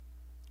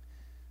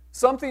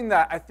something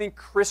that I think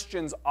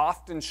Christians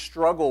often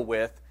struggle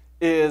with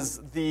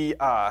is the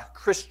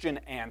Christian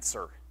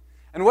answer.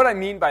 And what I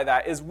mean by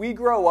that is we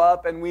grow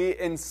up and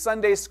in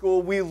Sunday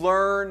school, we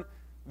learn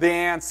the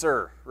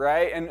answer,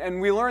 right? And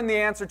we learn the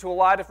answer to a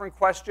lot of different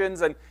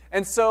questions.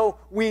 And so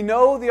we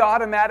know the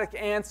automatic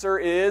answer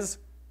is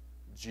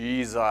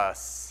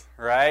Jesus,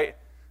 right?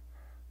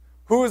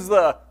 Who's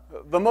the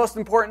most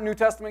important New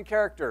Testament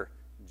character?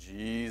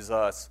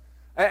 Jesus.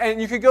 And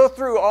you could go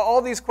through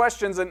all these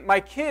questions, and my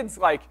kids,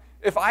 like,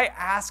 if I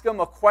ask them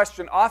a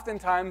question,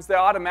 oftentimes they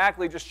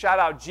automatically just shout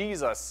out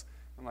Jesus.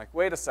 I'm like,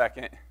 wait a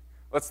second.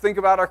 Let's think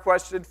about our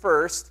question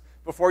first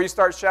before you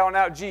start shouting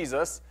out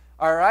Jesus.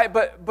 All right?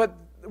 But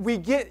we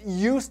get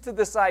used to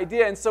this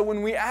idea. And so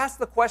when we ask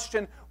the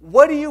question,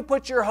 what do you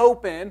put your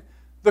hope in?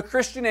 The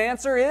Christian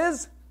answer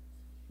is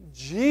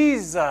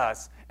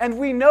Jesus. And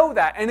we know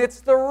that. And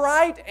it's the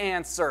right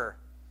answer.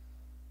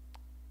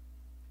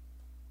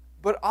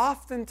 But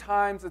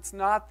oftentimes it's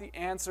not the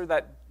answer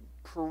that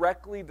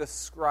correctly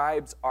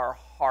describes our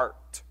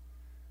heart.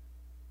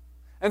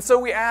 And so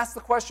we ask the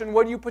question,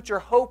 what do you put your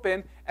hope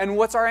in? And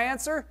what's our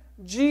answer?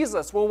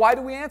 Jesus. Well, why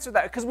do we answer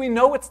that? Because we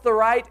know it's the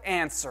right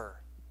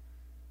answer.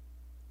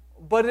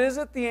 But is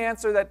it the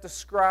answer that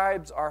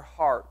describes our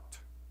heart?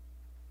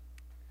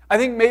 I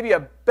think maybe a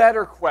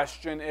better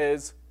question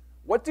is,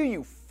 what do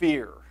you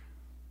fear?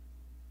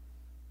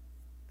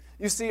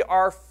 You see,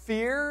 our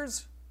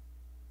fears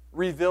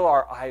reveal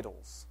our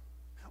idols.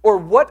 Or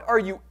what are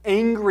you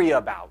angry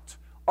about?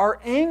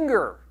 Our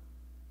anger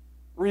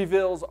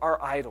reveals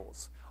our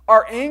idols.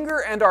 Our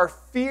anger and our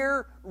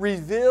fear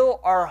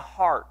reveal our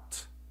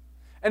heart.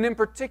 And in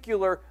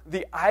particular,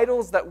 the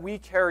idols that we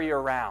carry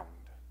around.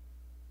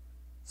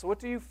 So what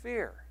do you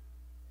fear?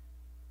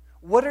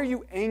 What are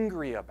you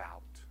angry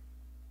about?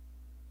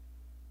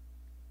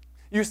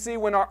 You see,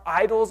 when our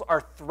idols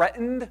are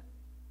threatened,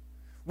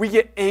 we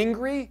get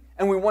angry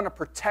and we want to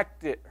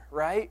protect it,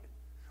 right?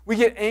 We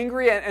get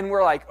angry and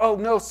we're like, oh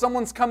no,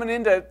 someone's coming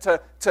in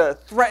to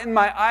threaten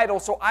my idol,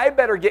 so I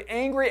better get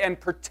angry and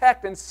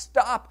protect and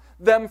stop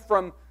them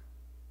from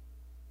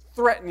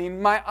threatening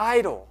my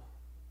idol.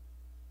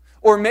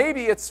 Or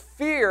maybe it's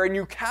fear and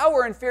you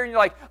cower in fear and you're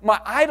like,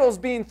 my idol's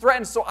being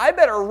threatened, so I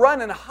better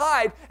run and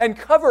hide and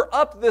cover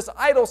up this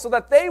idol so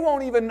that they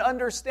won't even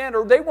understand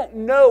or they won't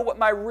know what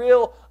my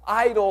real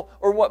idol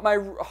or what my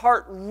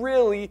heart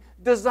really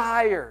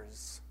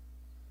desires.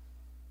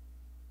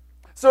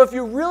 So if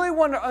you really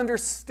want to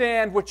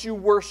understand what you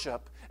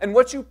worship and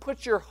what you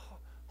put your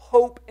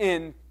hope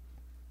in,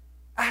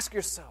 ask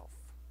yourself,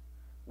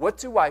 what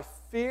do I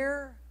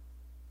fear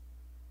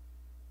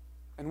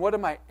and what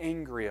am I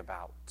angry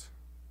about?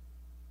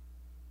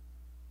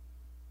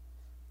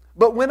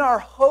 But when our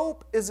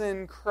hope is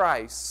in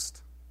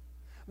Christ,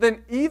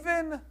 then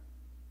even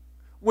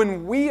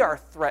when we are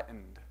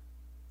threatened,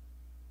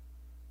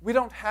 we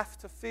don't have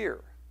to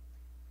fear.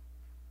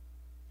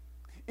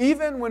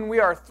 Even when we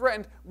are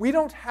threatened, we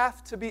don't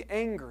have to be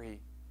angry.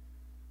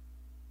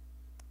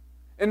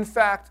 In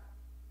fact,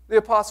 the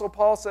Apostle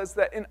Paul says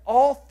that in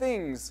all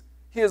things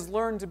he has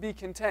learned to be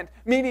content.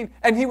 Meaning,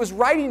 and he was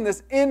writing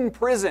this in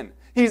prison.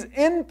 He's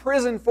in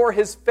prison for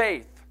his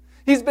faith.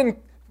 He's been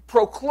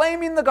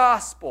proclaiming the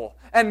gospel.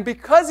 And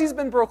because he's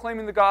been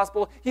proclaiming the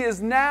gospel, he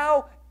is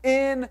now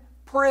in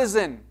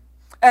prison.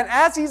 And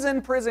as he's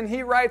in prison,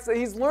 he writes that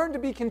he's learned to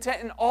be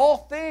content in all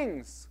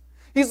things.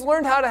 He's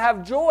learned how to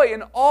have joy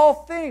in all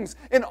things,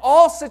 in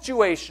all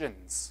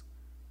situations.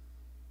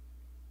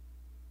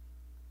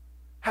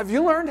 Have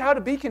you learned how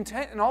to be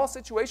content in all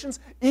situations,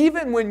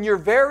 even when your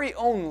very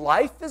own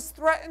life is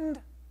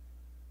threatened?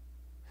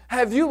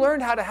 Have you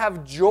learned how to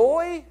have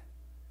joy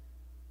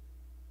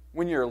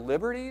when your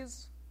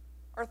liberties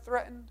are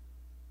threatened?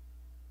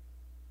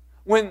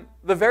 When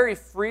the very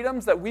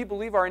freedoms that we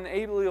believe are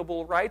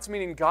inalienable rights,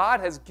 meaning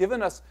God has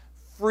given us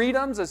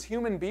freedoms as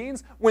human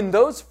beings, when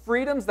those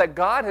freedoms that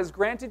God has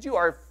granted you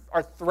are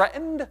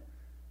threatened,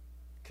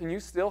 can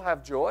you still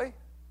have joy?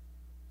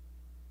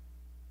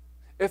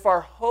 If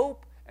our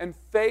hope and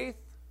faith,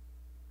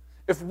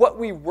 if what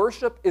we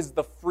worship is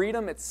the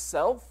freedom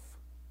itself,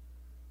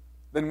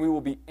 then we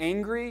will be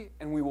angry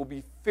and we will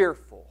be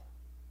fearful.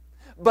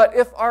 But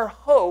if our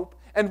hope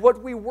and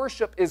what we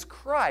worship is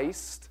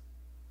Christ,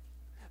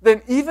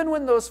 then even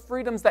when those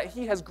freedoms that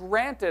He has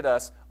granted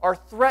us are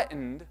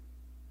threatened,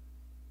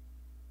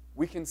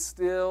 we can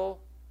still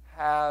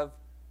have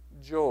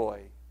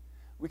joy.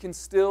 We can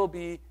still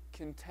be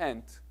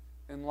content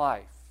in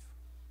life.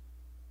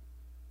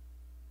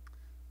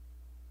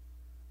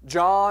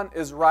 John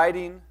is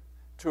writing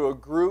to a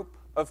group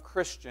of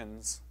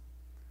Christians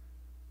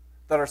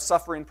that are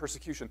suffering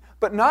persecution,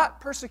 but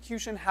not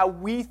persecution how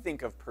we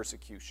think of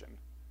persecution.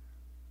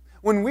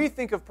 When we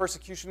think of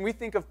persecution, we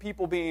think of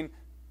people being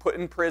put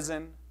in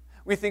prison.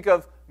 We think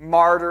of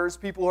martyrs,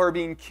 people who are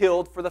being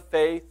killed for the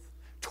faith,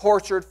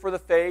 tortured for the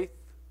faith.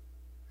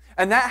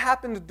 And that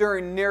happened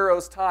during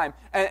Nero's time.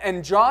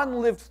 And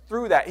John lived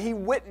through that. He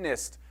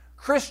witnessed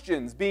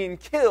Christians being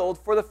killed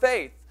for the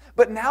faith.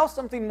 But now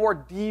something more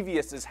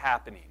devious is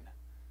happening.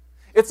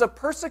 It's a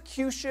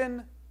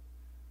persecution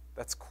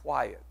that's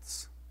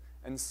quiet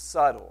and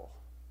subtle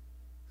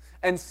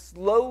and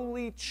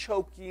slowly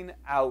choking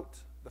out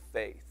the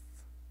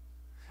faith.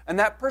 And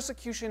that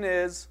persecution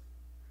is,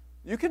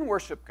 you can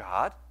worship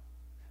God.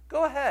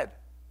 Go ahead.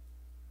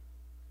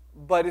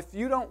 But if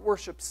you don't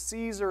worship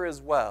Caesar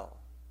as well,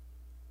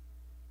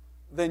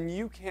 then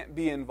you can't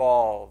be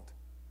involved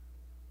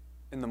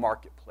in the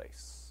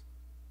marketplace.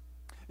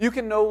 You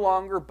can no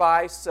longer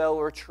buy, sell,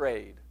 or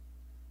trade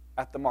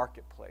at the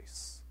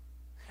marketplace.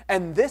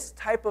 And this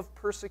type of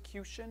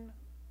persecution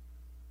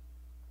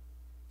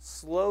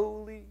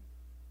slowly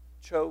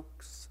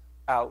chokes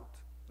out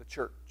the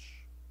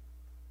church.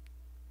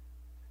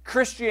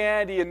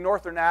 Christianity in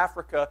northern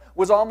Africa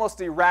was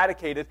almost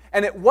eradicated,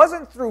 and it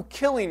wasn't through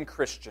killing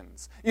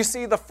Christians. You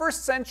see, the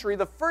first century,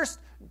 the first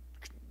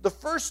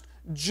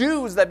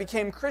Jews that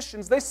became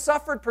Christians, they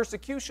suffered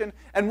persecution,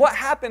 and what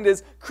happened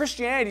is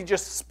Christianity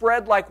just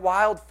spread like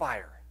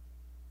wildfire.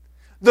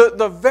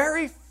 The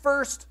very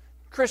first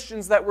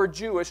Christians that were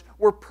Jewish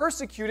were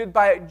persecuted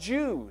by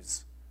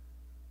Jews.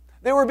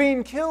 They were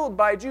being killed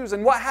by Jews.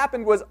 And what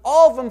happened was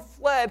all of them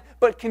fled,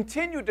 but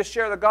continued to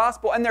share the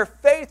gospel, and their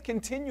faith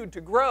continued to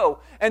grow.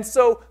 And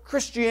so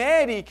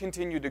Christianity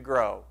continued to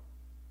grow.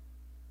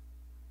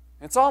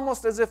 It's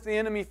almost as if the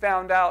enemy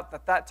found out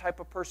that that type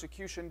of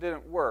persecution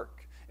didn't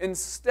work.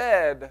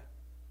 Instead,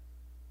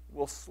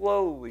 we'll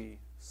slowly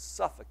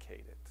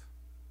suffocate it.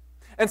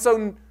 And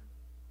so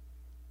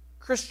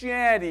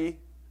Christianity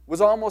was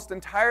almost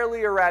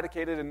entirely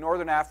eradicated in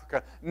northern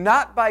Africa,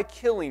 not by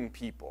killing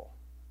people,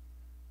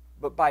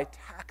 but by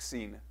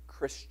taxing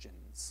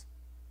Christians.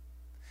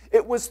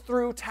 It was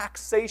through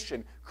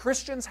taxation,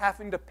 Christians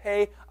having to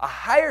pay a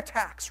higher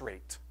tax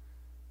rate,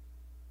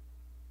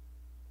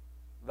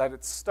 that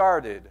it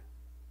started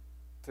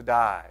to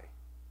die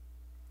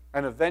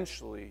and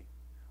eventually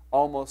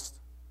almost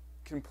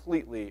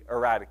completely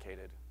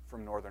eradicated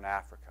from northern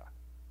Africa.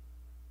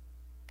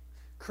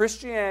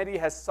 Christianity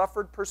has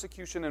suffered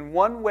persecution in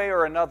one way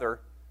or another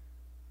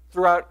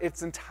throughout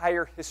its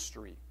entire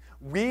history.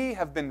 We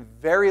have been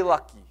very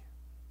lucky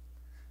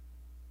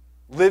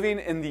living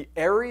in the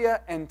area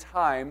and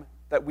time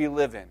that we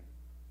live in.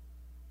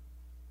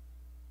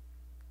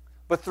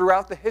 But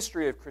throughout the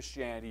history of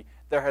Christianity,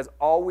 there has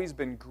always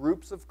been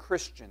groups of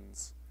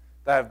Christians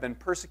that have been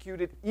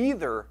persecuted,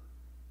 either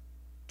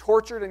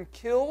tortured and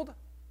killed,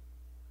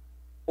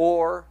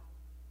 or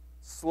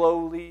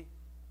slowly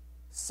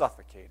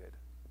suffocated.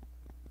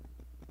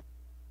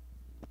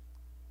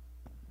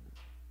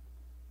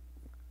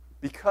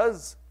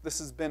 Because this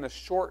has been a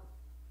short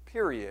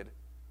period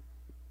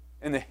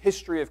in the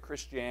history of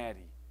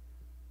Christianity,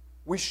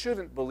 we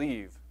shouldn't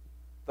believe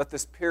that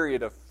this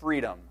period of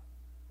freedom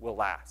will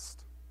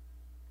last.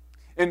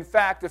 In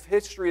fact, if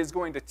history is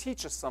going to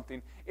teach us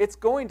something, it's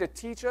going to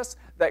teach us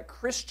that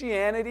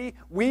Christianity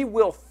we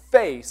will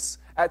face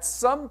at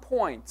some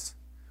point,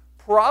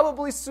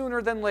 probably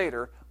sooner than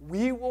later,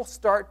 we will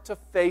start to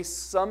face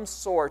some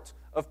sort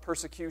of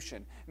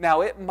persecution.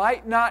 Now, it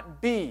might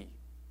not be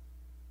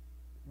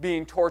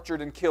being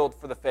tortured and killed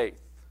for the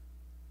faith.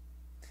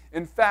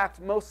 In fact,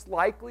 most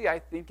likely, I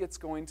think it's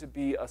going to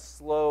be a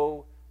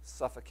slow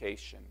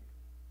suffocation.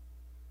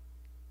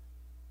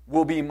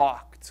 We'll be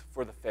mocked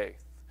for the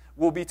faith.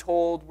 We'll be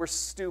told we're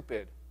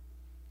stupid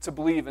to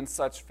believe in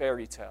such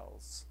fairy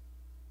tales.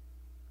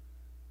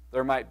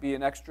 There might be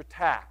an extra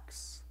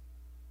tax.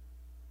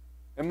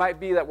 It might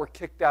be that we're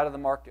kicked out of the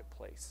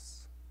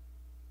marketplace.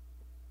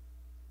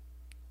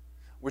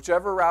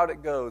 Whichever route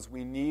it goes,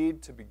 we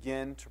need to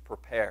begin to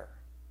prepare.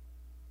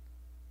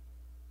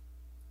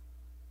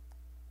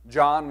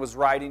 John was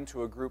writing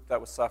to a group that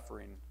was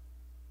suffering.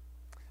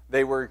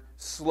 They were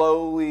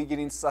slowly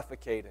getting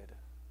suffocated.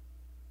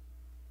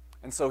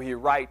 And so he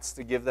writes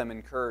to give them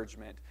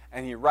encouragement,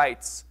 and he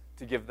writes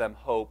to give them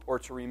hope, or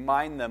to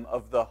remind them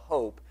of the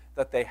hope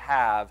that they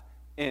have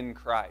in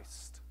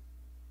Christ.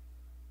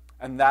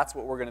 And that's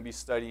what we're going to be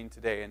studying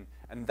today,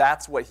 and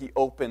that's what he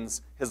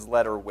opens his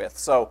letter with.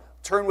 So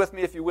turn with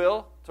me, if you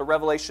will, to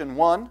Revelation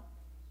 1.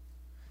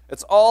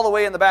 It's all the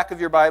way in the back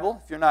of your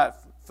Bible, if you're not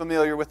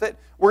familiar with it.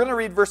 We're going to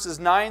read verses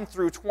 9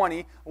 through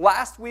 20.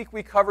 Last week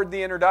we covered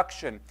the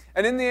introduction.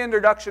 And in the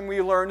introduction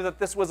we learned that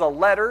this was a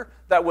letter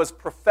that was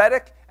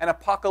prophetic and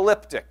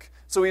apocalyptic.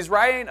 So he's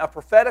writing a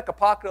prophetic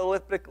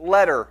apocalyptic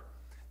letter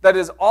that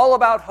is all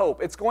about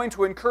hope. It's going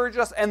to encourage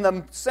us, and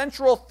the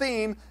central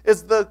theme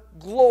is the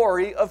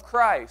glory of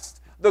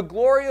Christ. The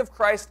glory of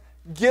Christ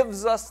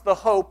gives us the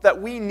hope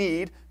that we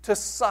need to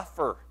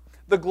suffer.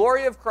 The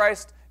glory of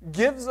Christ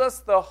gives us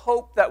the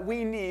hope that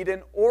we need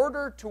in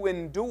order to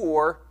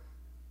endure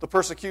the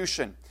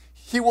persecution.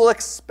 He will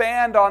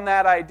expand on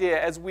that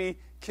idea as we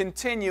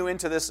continue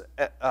into this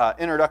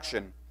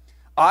introduction.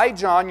 I,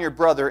 John, your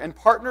brother and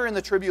partner in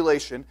the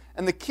tribulation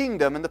and the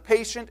kingdom and the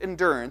patient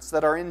endurance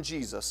that are in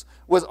Jesus,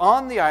 was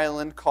on the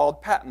island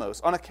called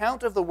Patmos on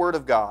account of the word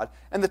of God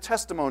and the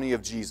testimony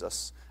of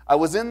Jesus. I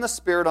was in the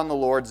Spirit on the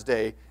Lord's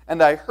day,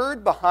 and I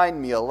heard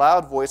behind me a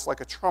loud voice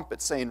like a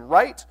trumpet saying,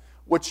 "Write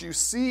what you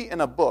see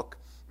in a book,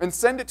 And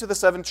send it to the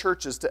 7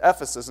 churches, to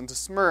Ephesus, and to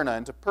Smyrna,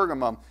 and to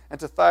Pergamum, and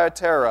to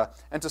Thyatira,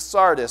 and to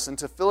Sardis, and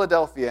to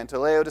Philadelphia, and to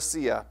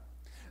Laodicea.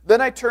 Then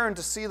I turned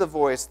to see the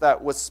voice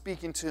that was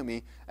speaking to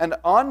me, and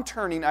on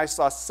turning I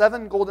saw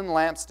 7 golden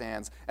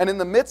lampstands, and in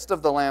the midst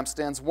of the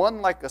lampstands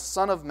one like a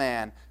son of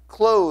man,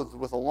 clothed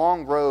with a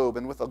long robe,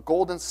 and with a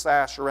golden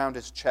sash around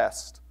his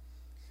chest.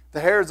 The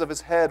hairs of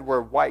his head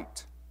were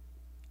white,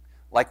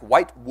 like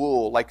white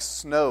wool, like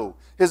snow.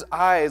 His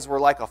eyes were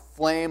like a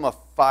flame of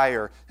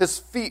fire. His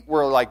feet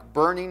were like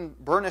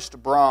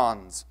burnished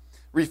bronze,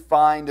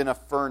 refined in a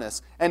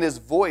furnace, and his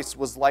voice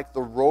was like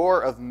the roar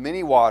of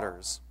many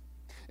waters.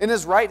 In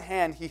his right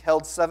hand he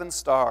held 7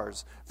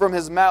 stars. From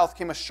his mouth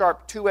came a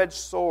sharp 2-edged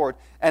sword,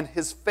 and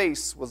his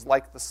face was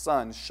like the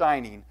sun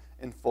shining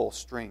in full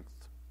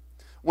strength.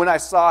 When I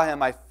saw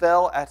him, I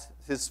fell at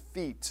his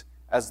feet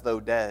as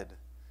though dead.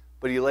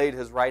 But he laid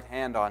his right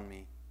hand on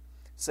me,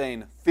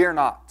 saying, "Fear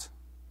not,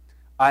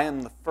 I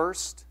am the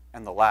first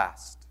and the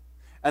last,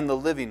 and the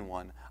living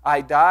one.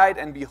 I died,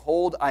 and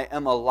behold, I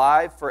am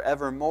alive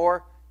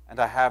forevermore, and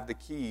I have the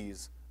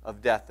keys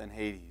of death and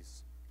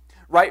Hades.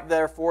 Write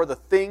therefore the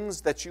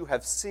things that you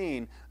have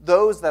seen,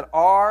 those that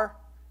are,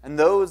 and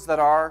those that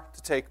are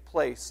to take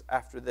place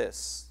after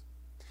this.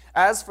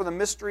 As for the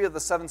mystery of the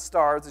 7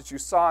 stars that you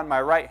saw in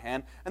my right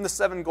hand, and the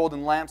 7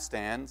 golden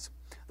lampstands,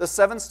 the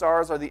 7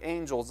 stars are the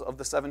angels of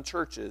the 7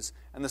 churches,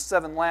 and the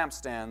 7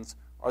 lampstands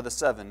are the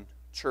 7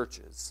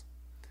 churches."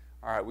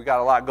 All right, we got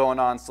a lot going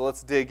on, so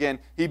let's dig in.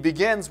 He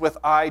begins with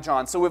I,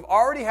 John. So we've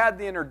already had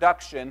the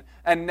introduction,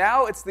 and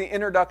now it's the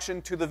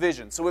introduction to the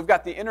vision. So we've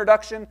got the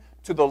introduction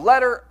to the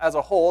letter as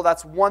a whole,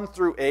 that's 1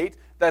 through 8.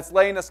 That's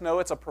letting us know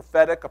it's a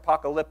prophetic,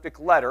 apocalyptic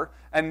letter.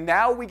 And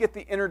now we get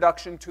the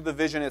introduction to the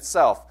vision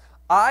itself.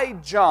 I,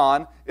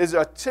 John, is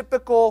a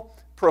typical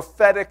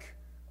prophetic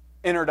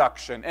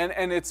introduction.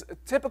 And it's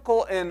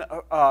typical in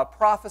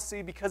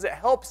prophecy because it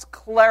helps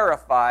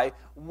clarify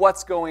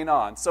what's going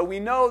on. So we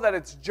know that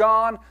it's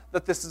John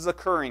that this is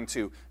occurring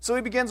to. So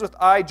he begins with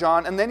I,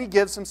 John, and then he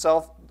gives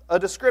himself a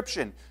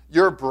description.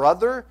 Your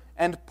brother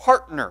and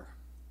partner.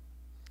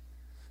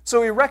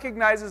 So he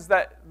recognizes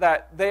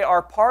that they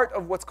are part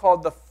of what's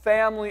called the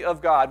family of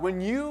God.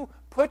 When you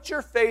put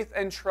your faith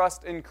and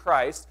trust in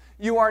Christ,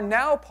 you are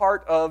now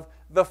part of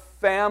the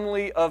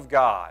family of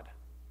God.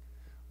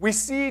 We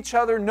see each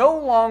other no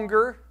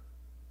longer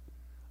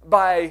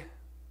by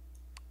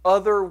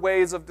other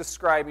ways of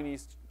describing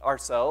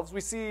ourselves.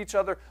 We see each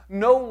other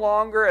no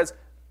longer as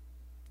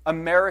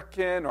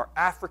American or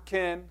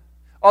African,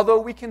 although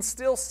we can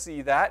still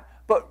see that,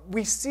 but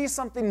we see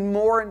something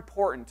more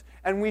important,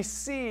 and we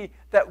see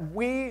that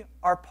we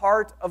are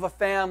part of a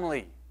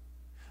family.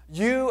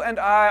 You and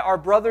I are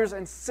brothers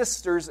and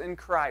sisters in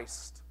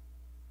Christ.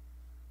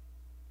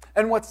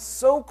 And what's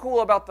so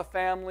cool about the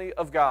family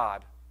of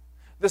God,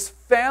 this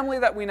family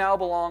that we now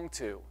belong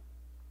to,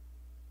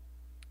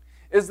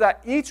 is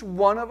that each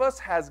one of us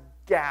has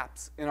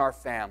gaps in our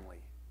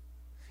family,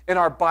 in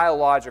our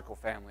biological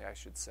family, I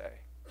should say.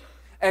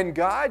 And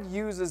God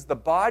uses the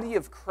body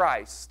of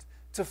Christ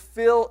to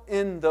fill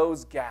in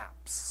those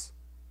gaps.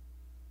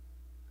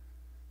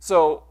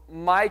 So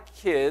my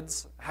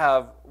kids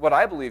have what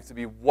I believe to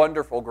be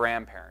wonderful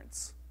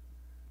grandparents.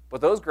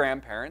 But those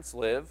grandparents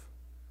live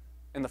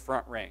in the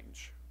Front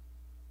Range,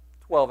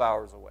 12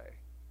 hours away.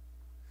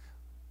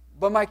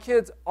 But my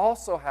kids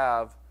also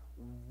have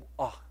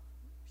a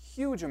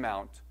huge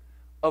amount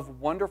of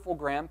wonderful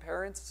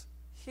grandparents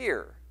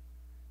here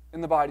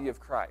in the body of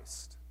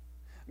Christ.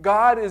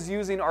 God is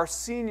using our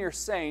senior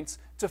saints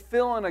to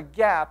fill in a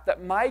gap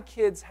that my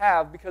kids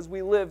have because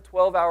we live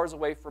 12 hours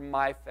away from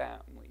my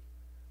family.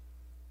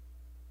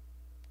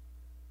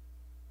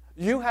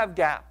 You have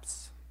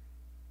gaps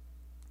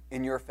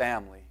in your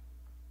family.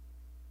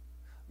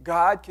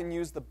 God can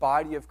use the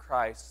body of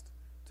Christ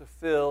to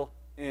fill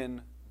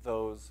in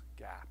those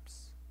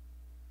gaps.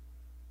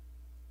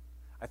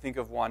 I think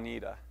of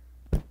Juanita.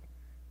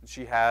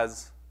 She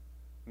has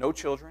no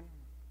children,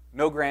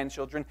 no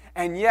grandchildren,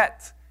 and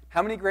yet,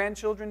 how many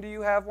grandchildren do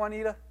you have,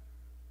 Juanita?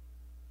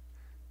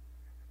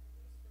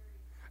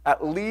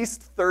 At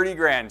least 30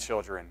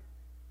 grandchildren.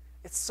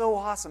 It's so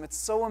awesome. It's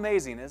so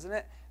amazing, isn't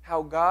it?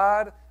 How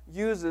God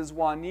uses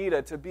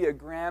Juanita to be a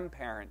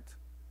grandparent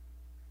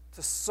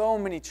to so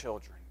many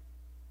children.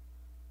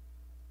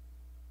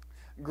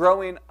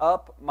 Growing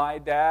up, my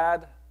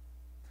dad,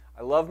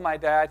 I love my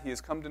dad. He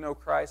has come to know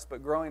Christ,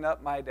 but growing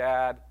up, my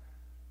dad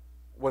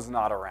was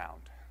not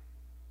around.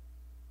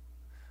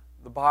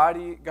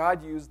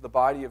 God used the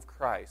body of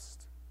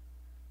Christ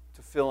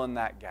to fill in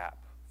that gap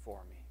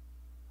for me.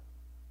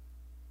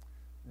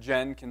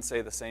 Jen can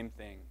say the same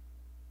thing.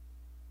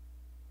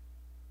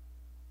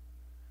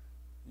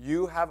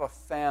 You have a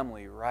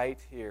family right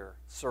here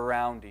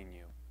surrounding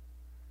you.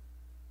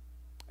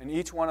 And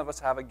each one of us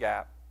have a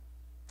gap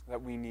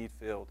that we need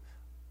filled.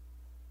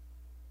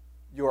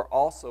 You are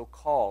also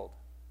called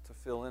to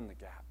fill in the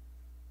gap.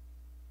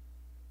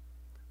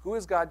 Who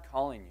is God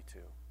calling you to?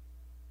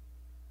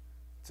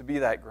 To be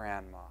that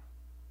grandma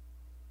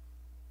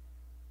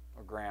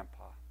or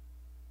grandpa.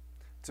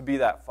 To be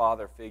that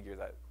father figure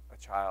that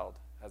child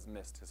has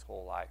missed his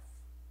whole life.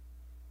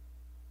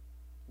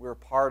 We're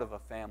part of a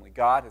family.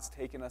 God has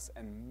taken us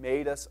and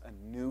made us a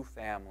new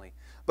family.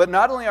 But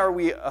not only are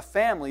we a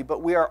family,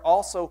 but we are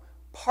also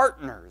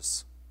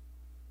partners.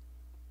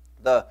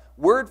 The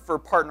word for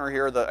partner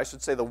here,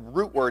 the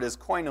root word is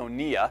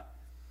koinonia,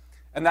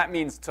 and that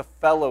means to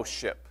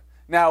fellowship.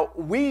 Now,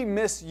 we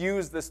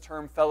misuse this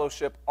term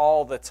fellowship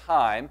all the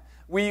time.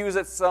 We use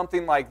it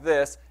something like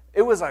this: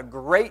 it was a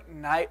great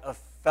night of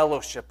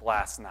fellowship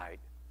last night.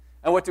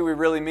 And what do we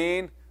really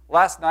mean?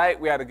 Last night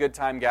we had a good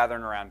time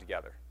gathering around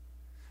together.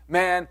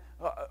 Man,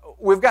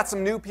 we've got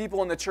some new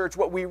people in the church.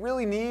 What we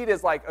really need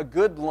is like a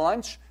good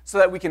lunch so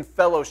that we can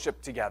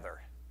fellowship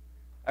together.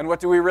 And what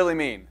do we really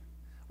mean?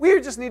 We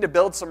just need to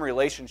build some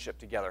relationship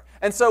together.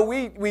 And so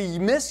we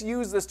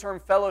misuse this term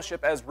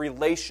fellowship as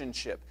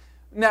relationship.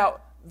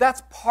 Now,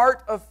 that's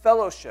part of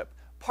fellowship.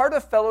 Part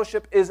of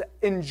fellowship is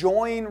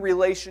enjoying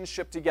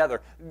relationship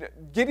together,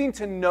 getting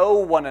to know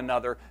one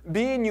another,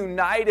 being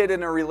united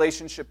in a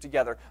relationship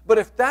together. But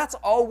if that's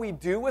all we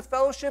do with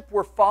fellowship,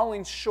 we're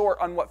falling short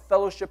on what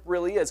fellowship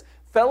really is.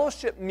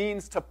 Fellowship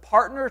means to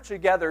partner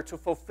together to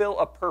fulfill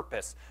a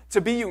purpose,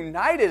 to be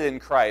united in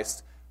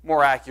Christ,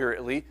 more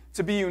accurately,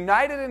 to be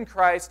united in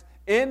Christ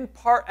and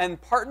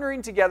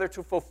partnering together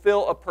to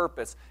fulfill a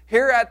purpose.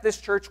 Here at this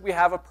church, we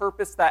have a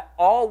purpose that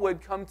all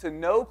would come to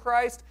know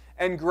Christ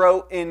and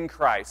grow in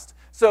Christ.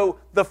 So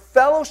the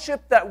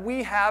fellowship that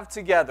we have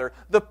together,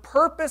 the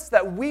purpose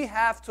that we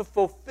have to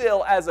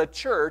fulfill as a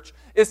church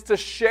is to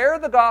share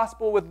the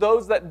gospel with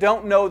those that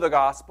don't know the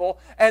gospel,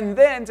 and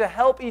then to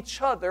help each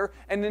other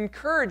and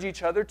encourage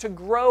each other to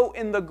grow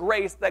in the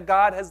grace that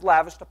God has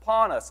lavished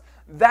upon us.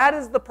 That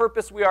is the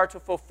purpose we are to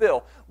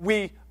fulfill.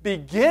 We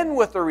begin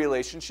with a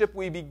relationship.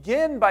 We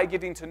begin by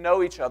getting to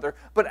know each other.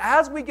 But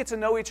as we get to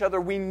know each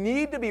other, we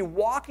need to be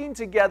walking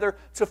together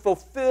to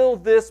fulfill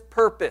this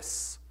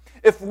purpose.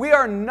 If we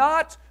are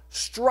not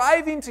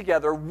striving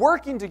together,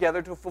 working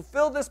together to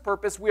fulfill this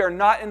purpose, we are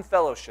not in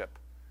fellowship.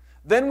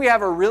 Then we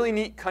have a really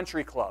neat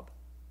country club.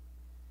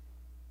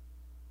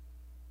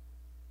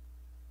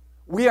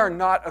 We are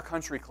not a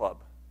country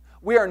club.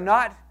 We are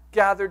not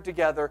gathered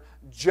together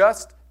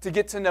just to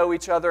get to know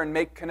each other and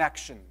make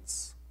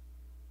connections.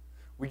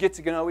 We get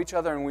to know each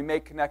other and we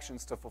make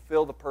connections to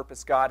fulfill the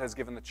purpose God has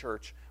given the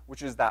church,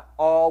 which is that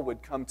all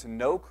would come to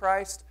know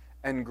Christ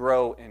and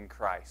grow in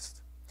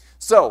Christ.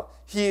 So,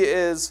 he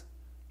is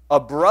a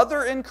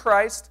brother in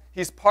Christ,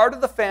 he's part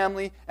of the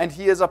family, and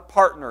he is a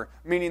partner,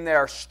 meaning they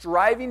are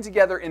striving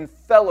together in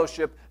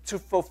fellowship to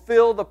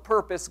fulfill the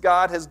purpose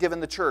God has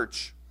given the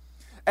church.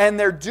 And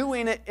they're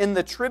doing it in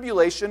the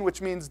tribulation,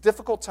 which means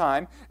difficult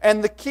time,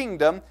 and the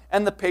kingdom,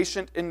 and the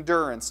patient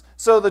endurance.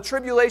 So the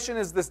tribulation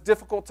is this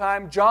difficult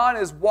time. John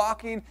is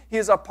walking. He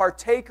is a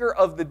partaker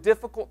of the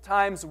difficult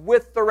times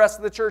with the rest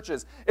of the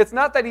churches. It's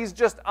not that he's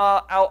just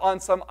out on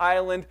some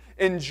island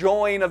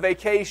enjoying a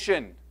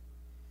vacation.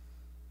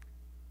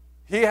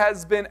 He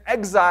has been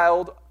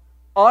exiled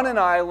on an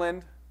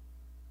island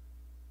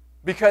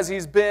because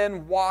he's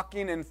been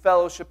walking in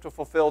fellowship to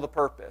fulfill the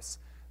purpose.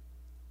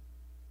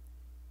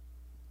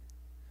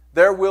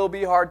 There will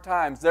be hard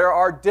times. There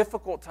are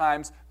difficult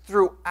times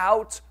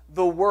throughout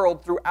the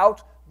world,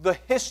 throughout the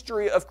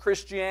history of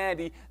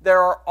Christianity.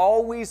 There are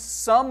always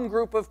some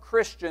group of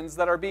Christians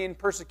that are being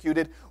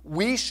persecuted.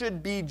 We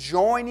should be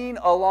joining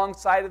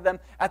alongside of them,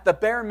 at the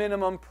bare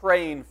minimum,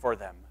 praying for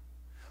them.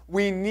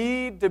 We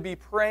need to be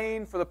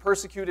praying for the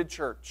persecuted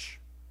church,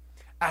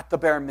 at the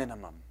bare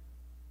minimum.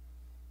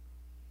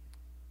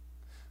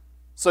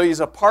 So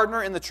he's a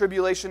partner in the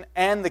tribulation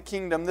and the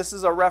kingdom. This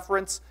is a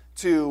reference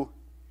to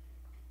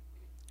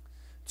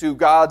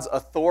God's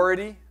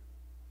authority.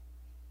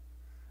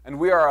 And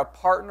we are a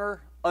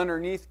partner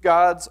underneath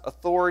God's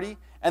authority.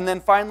 And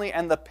then finally,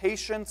 and the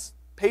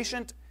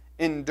patient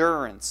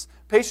endurance.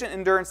 Patient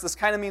endurance, this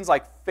kind of means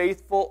like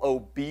faithful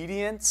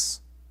obedience.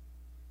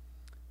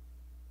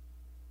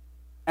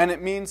 And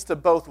it means to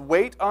both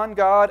wait on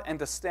God and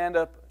to stand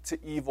up to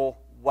evil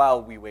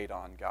while we wait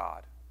on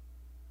God.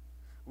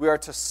 We are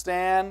to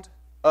stand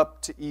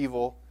up to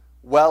evil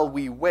while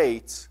we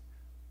wait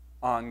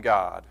on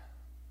God.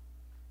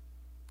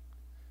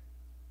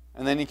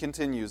 And then he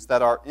continues,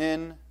 that are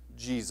in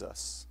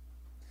Jesus.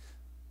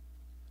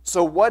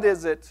 So what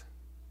is it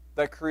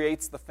that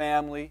creates the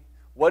family?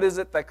 What is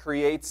it that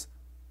creates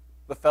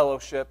the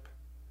fellowship?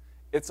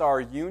 It's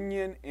our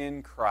union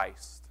in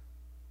Christ.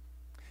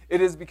 It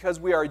is because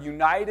we are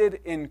united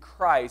in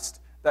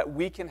Christ that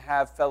we can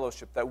have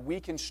fellowship, that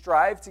we can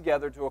strive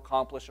together to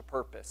accomplish a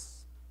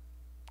purpose.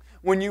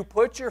 When you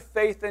put your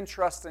faith and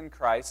trust in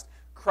Christ,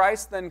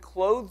 Christ then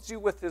clothes you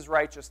with his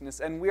righteousness,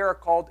 and we are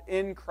called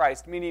in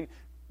Christ, meaning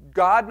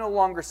God no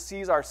longer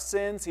sees our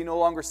sins. He no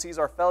longer sees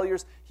our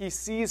failures. He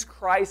sees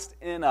Christ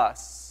in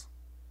us.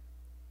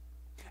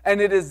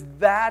 And it is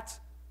that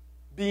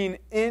being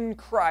in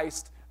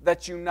Christ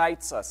that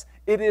unites us.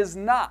 It is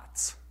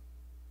not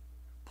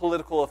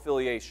political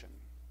affiliation.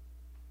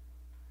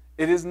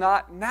 It is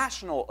not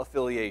national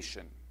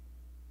affiliation.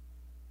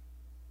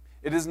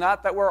 It is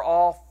not that we're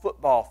all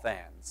football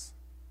fans.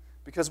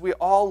 Because we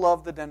all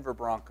love the Denver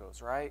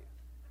Broncos, right?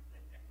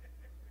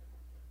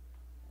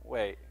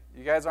 Wait,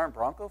 you guys aren't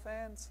Bronco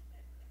fans?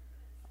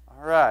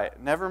 All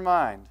right, never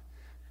mind.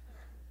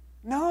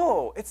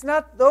 No, it's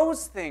not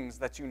those things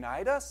that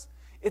unite us.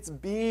 It's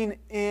being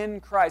in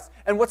Christ.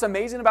 And what's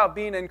amazing about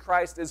being in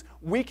Christ is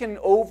we can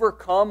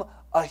overcome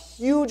a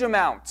huge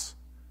amount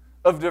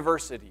of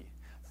diversity.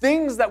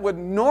 Things that would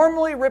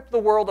normally rip the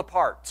world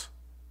apart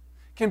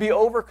can be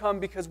overcome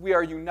because we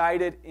are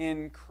united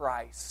in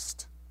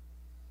Christ.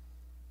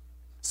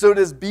 So it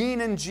is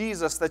being in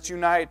Jesus that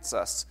unites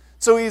us.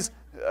 So he's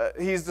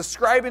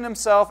describing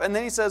himself, and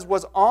then he says,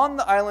 was on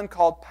the island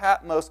called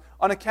Patmos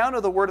on account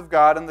of the Word of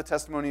God and the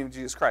testimony of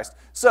Jesus Christ.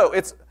 So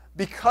it's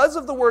because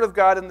of the Word of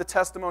God and the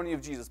testimony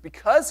of Jesus,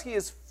 because he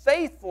is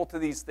faithful to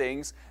these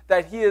things,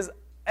 that he is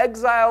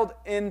exiled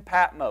in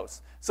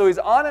Patmos. So he's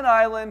on an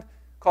island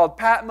called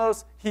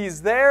Patmos.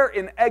 He's there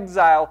in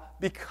exile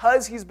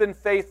because he's been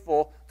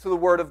faithful to the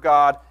Word of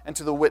God and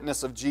to the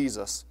witness of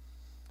Jesus.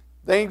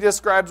 Then he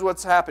describes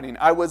what's happening.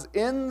 I was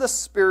in the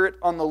Spirit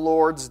on the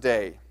Lord's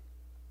day.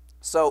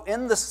 So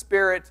in the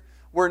Spirit,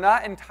 we're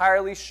not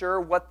entirely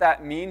sure what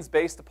that means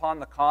based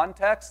upon the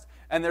context.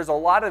 And there's a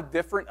lot of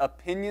different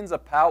opinions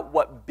about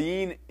what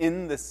being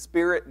in the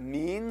Spirit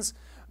means.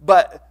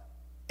 But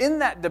in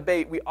that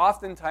debate, we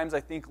oftentimes, I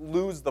think,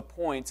 lose the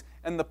point.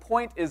 And the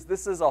point is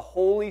this is a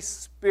Holy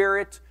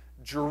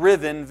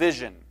Spirit-driven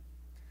vision.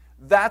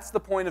 That's the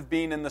point of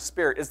being in the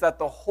Spirit, is that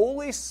the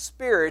Holy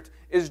Spirit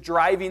is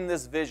driving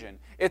this vision.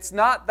 It's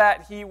not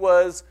that he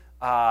was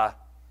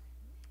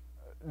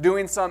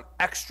doing some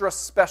extra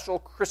special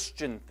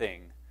Christian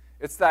thing.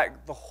 It's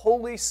that the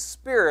Holy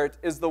Spirit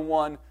is the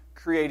one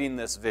creating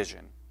this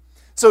vision.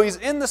 So he's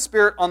in the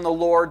Spirit on the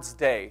Lord's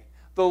Day.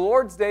 The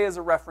Lord's Day is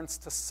a reference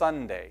to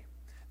Sunday.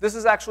 This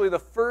is actually the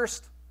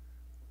first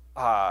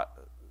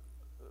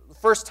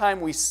time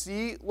we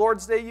see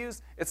Lord's Day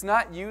used. It's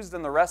not used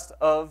in the rest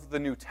of the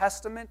New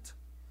Testament,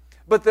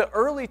 but the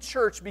early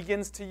church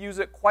begins to use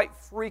it quite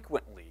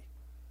frequently.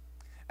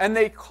 And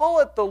they call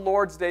it the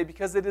Lord's Day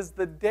because it is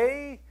the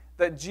day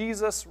that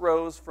Jesus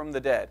rose from the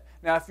dead.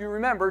 Now, if you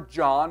remember,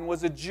 John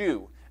was a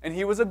Jew, and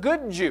he was a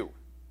good Jew.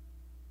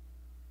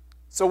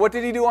 So what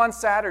did he do on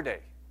Saturday?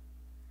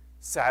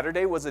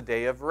 Saturday was a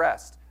day of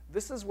rest.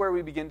 This is where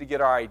we begin to get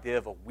our idea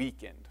of a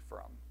weekend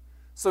from.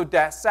 So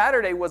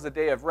Saturday was a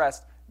day of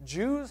rest.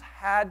 Jews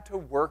had to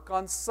work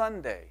on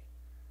Sunday.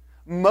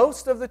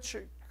 Most of the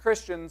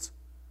Christians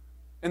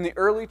in the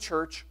early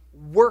church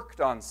worked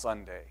on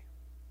Sunday.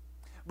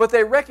 But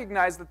they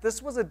recognized that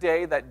this was a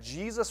day that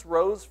Jesus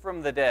rose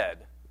from the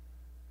dead.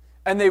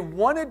 And they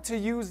wanted to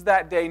use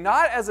that day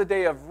not as a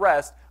day of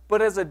rest,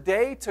 but as a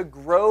day to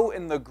grow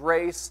in the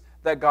grace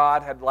that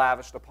God had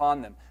lavished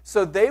upon them.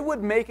 So they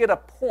would make it a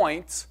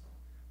point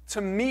to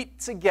meet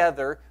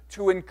together,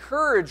 to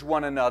encourage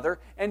one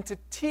another, and to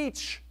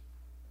teach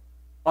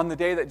on the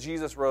day that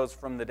Jesus rose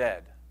from the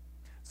dead.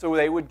 So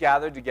they would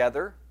gather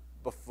together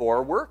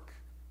before work,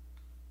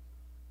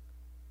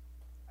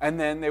 and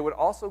then they would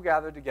also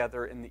gather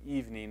together in the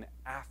evening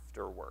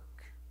after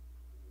work.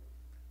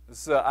 This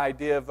is the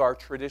idea of our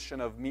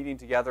tradition of meeting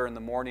together in the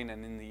morning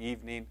and in the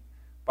evening.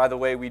 By the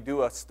way,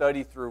 we're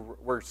studying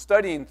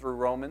through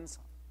Romans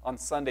on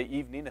Sunday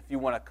evening if you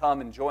want to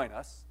come and join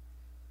us.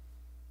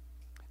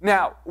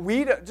 Now,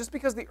 just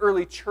because the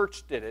early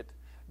church did it,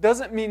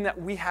 doesn't mean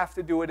that we have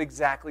to do it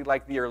exactly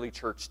like the early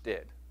church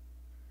did.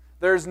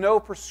 There's no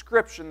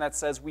prescription that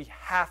says we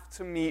have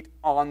to meet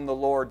on the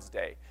Lord's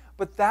Day.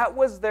 But that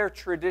was their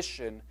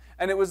tradition,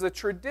 and it was a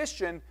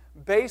tradition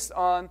based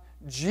on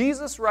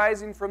Jesus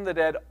rising from the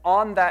dead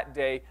on that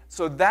day,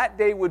 so that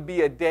day would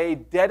be a day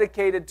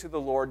dedicated to the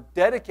Lord,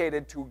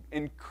 dedicated to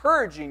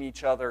encouraging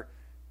each other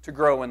to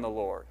grow in the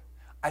Lord.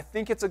 I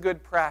think it's a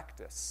good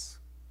practice.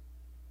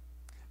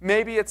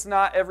 Maybe it's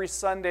not every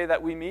Sunday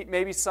that we meet.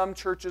 Maybe some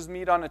churches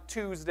meet on a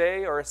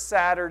Tuesday or a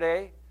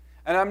Saturday,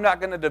 and I'm not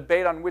going to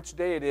debate on which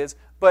day it is,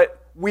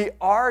 but we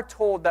are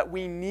told that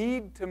we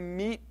need to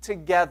meet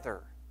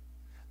together,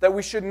 that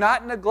we should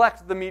not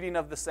neglect the meeting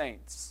of the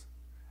saints,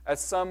 as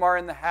some are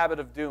in the habit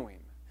of doing.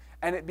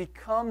 And it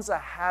becomes a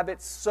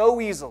habit so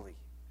easily.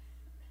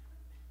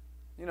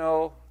 You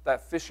know,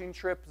 that fishing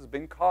trip has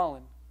been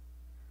calling.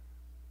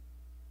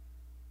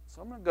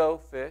 So I'm going to go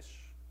fish.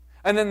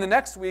 And then the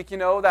next week, you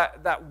know,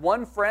 that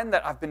one friend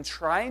that I've been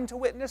trying to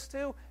witness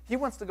to, he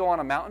wants to go on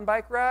a mountain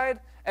bike ride.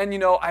 And, you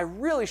know, I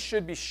really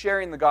should be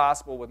sharing the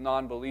gospel with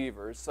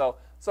non-believers. So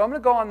I'm going to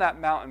go on that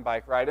mountain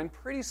bike ride. And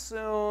pretty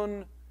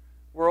soon,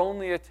 we're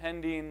only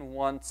attending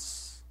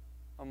once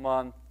a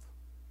month,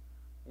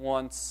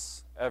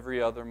 once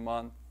every other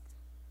month.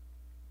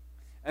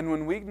 And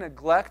when we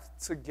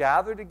neglect to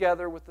gather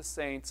together with the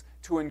saints,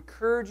 to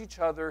encourage each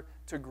other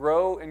to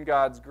grow in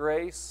God's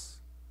grace,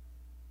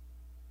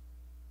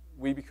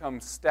 we become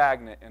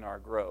stagnant in our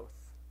growth.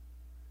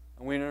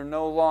 And we are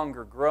no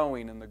longer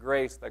growing in the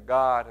grace that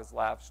God has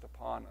lavished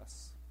upon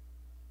us.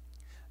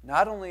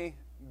 Not only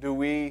do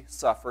we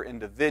suffer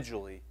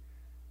individually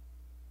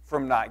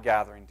from not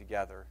gathering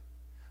together,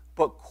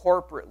 but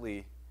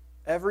corporately,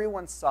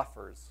 everyone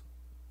suffers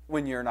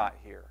when you're not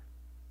here.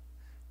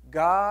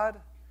 God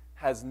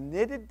has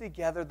knitted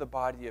together the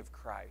body of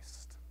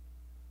Christ.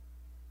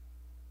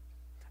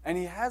 And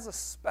He has a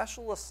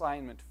special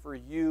assignment for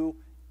you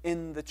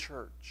in the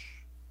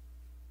church.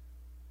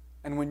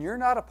 And when you're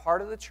not a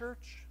part of the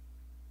church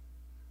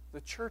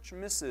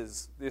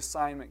misses the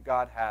assignment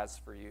God has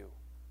for you.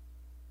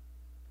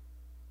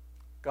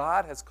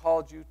 God has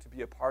called you to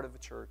be a part of the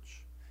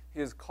church. He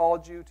has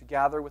called you to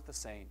gather with the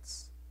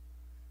saints.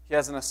 He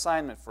has an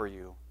assignment for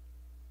you.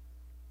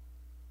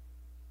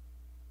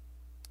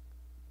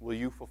 Will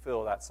you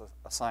fulfill that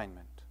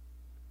assignment?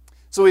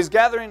 So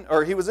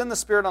he was in the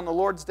Spirit on the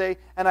Lord's day,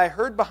 and I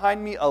heard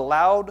behind me a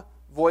loud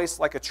voice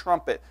like a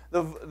trumpet.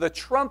 The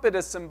trumpet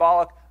is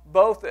symbolic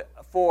both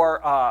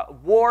for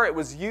war. It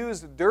was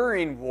used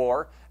during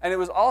war, and it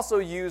was also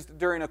used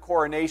during a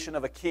coronation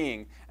of a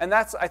king. And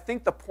that's, I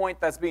think, the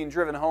point that's being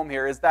driven home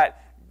here is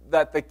that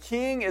the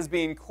king is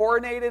being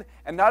coronated,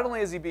 and not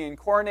only is he being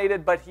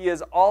coronated, but he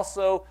is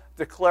also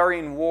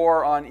declaring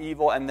war on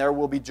evil, and there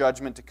will be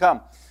judgment to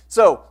come.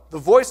 So, the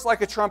voice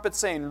like a trumpet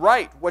saying,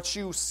 "Write what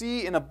you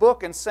see in a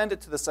book and send it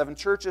to the 7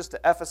 churches, to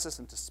Ephesus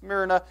and to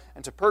Smyrna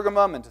and to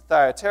Pergamum and to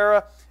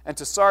Thyatira and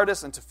to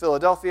Sardis and to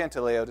Philadelphia and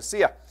to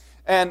Laodicea."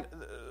 And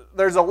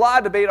there's a lot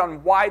of debate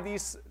on why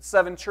these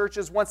 7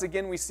 churches. Once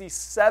again, we see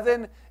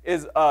 7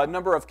 is a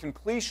number of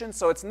completion.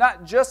 So it's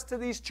not just to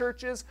these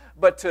churches,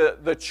 but to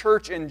the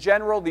church in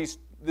general. These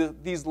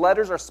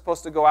letters are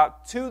supposed to go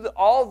out to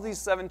all of these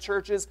 7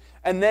 churches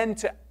and then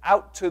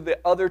out to the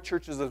other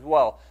churches as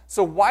well.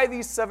 So why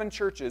these 7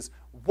 churches?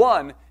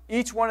 One,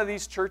 each one of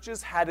these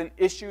churches had an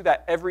issue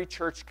that every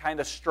church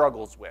kind of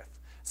struggles with.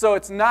 So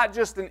it's not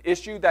just an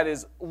issue that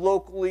is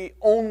locally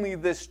only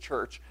this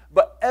church,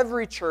 but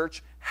every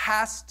church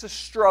has to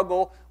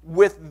struggle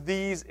with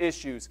these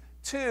issues.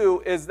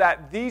 2 is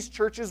that these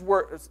churches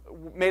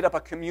made up a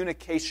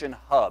communication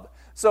hub.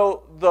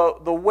 So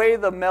the way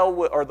the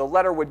the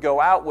letter would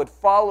go out would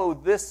follow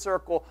this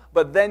circle,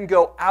 but then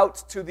go out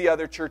to the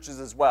other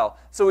churches as well.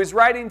 So he's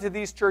writing to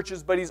these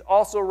churches, but he's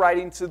also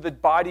writing to the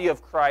body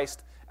of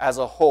Christ as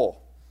a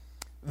whole.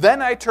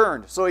 Then I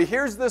turned. So he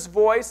hears this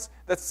voice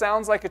that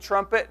sounds like a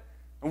trumpet.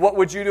 And what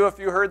would you do if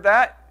you heard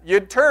that?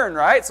 You'd turn,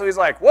 right? So he's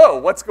like, whoa,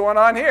 what's going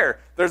on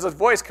here? There's a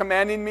voice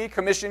commissioning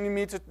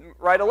me to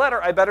write a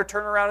letter. I better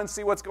turn around and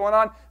see what's going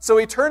on. So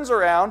he turns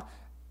around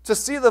to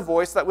see the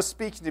voice that was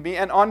speaking to me.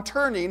 And on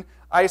turning,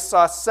 I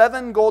saw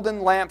 7 golden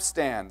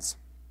lampstands.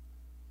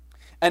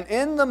 And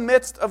in the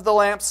midst of the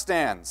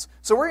lampstands.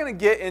 So we're going to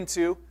get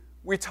into,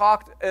 we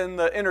talked in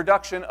the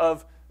introduction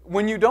of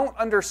when you don't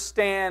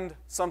understand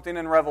something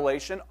in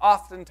Revelation,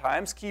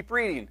 oftentimes keep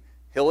reading.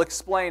 He'll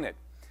explain it.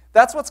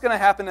 That's what's going to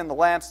happen in the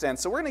lampstands.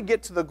 So we're going to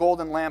get to the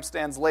golden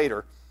lampstands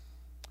later.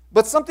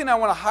 But something I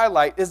want to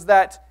highlight is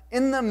that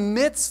in the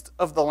midst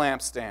of the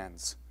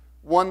lampstands,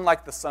 one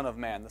like the Son of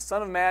Man. The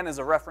Son of Man is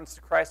a reference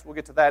to Christ. We'll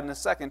get to that in a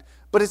second.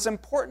 But it's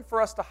important for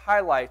us to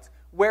highlight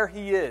where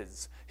he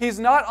is.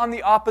 He's not on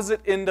the opposite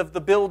end of the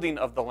building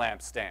of the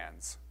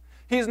lampstands.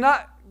 He's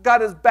not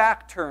got his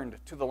back turned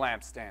to the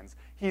lampstands.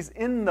 He's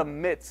in the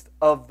midst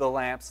of the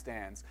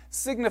lampstands,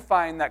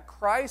 signifying that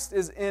Christ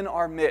is in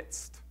our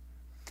midst.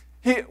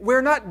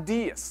 We're not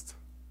deists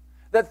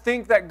that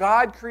think that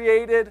God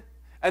created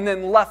and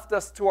then left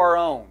us to our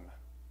own.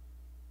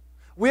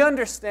 We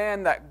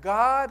understand that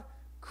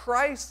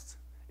Christ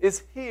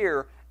is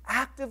here,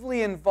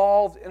 actively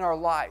involved in our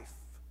life.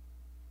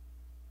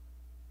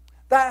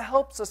 That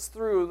helps us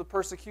through the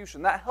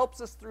persecution. That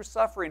helps us through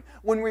suffering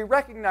when we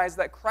recognize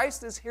that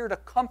Christ is here to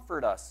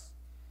comfort us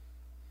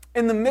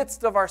in the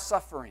midst of our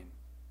suffering,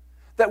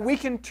 that we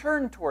can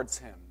turn towards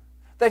Him,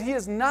 that He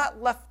has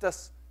not left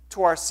us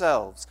to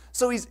ourselves.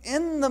 So He's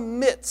in the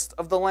midst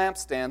of the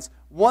lampstands,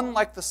 one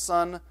like the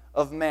Son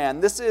of Man.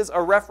 This is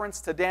a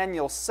reference to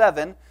Daniel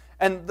 7,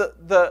 and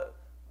the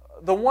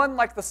one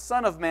like the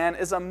Son of Man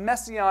is a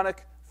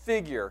messianic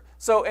figure.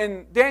 So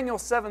in Daniel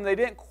 7, they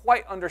didn't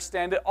quite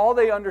understand it. All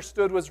they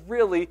understood was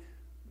really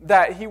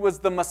that He was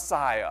the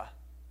Messiah.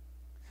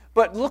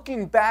 But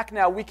looking back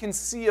now, we can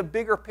see a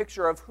bigger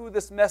picture of who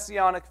this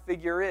messianic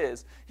figure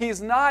is.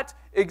 He's not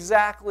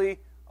exactly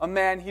a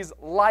man. He's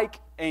like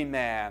a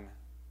man.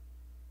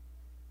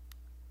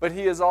 But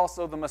He is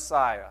also the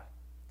Messiah.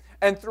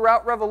 And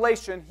throughout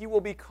Revelation, He will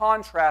be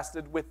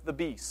contrasted with the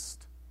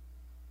beast.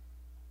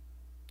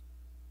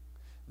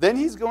 Then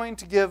He's going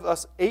to give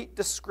us 8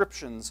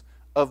 descriptions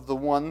of the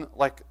one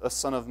like a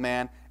Son of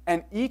Man.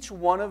 And each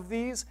one of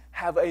these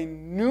have a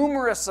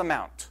numerous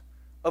amount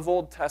of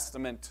Old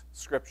Testament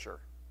Scripture.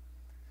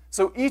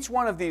 So each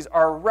one of these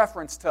are a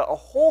reference to a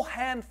whole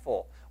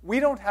handful.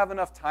 We don't have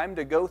enough time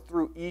to go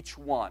through each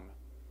one.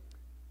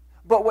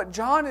 But what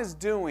John is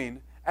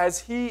doing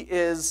as he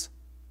is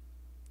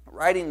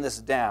writing this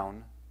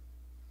down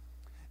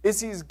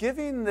is he's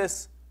giving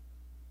this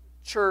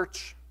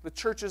church, the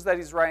churches that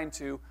he's writing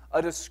to,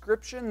 a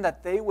description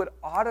that they would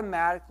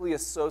automatically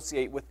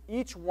associate with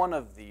each one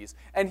of these.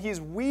 And he's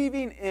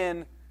weaving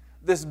in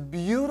this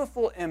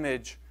beautiful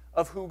image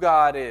of who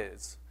God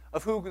is,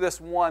 of who this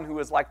one who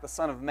is like the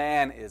Son of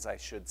Man is, I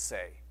should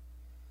say.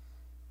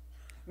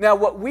 Now,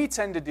 what we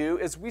tend to do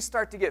is we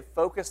start to get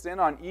focused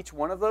in on each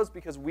one of those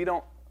because we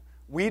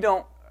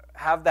don't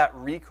have that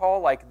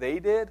recall like they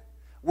did.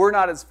 We're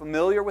not as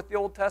familiar with the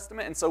Old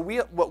Testament, and so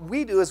what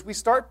we do is we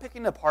start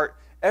picking apart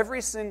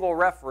every single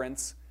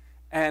reference,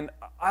 and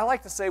I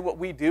like to say what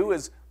we do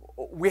is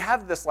we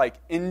have this like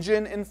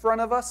engine in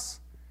front of us,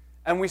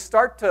 and we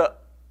start to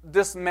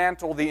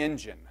dismantle the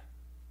engine.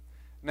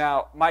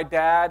 Now, my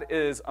dad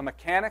is a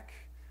mechanic.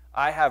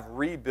 I have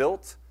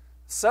rebuilt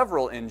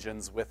several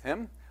engines with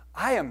him.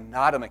 I am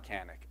not a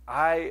mechanic.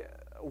 I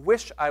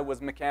wish I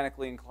was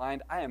mechanically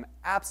inclined. I am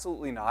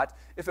absolutely not.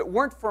 If it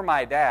weren't for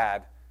my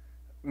dad,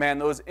 man,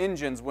 those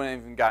engines wouldn't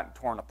have even gotten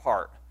torn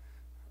apart.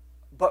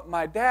 But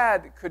my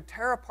dad could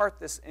tear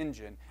apart this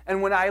engine.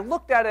 And when I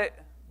looked at it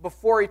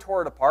before he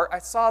tore it apart, I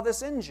saw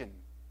this engine.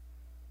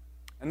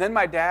 And then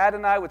my dad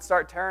and I would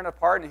start tearing it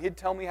apart, and he'd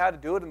tell me how to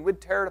do it, and we'd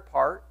tear it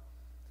apart.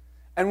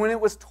 And when it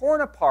was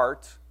torn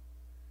apart,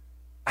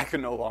 I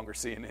could no longer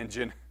see an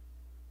engine.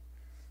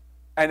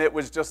 And it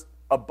was just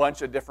a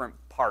bunch of different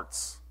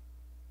parts.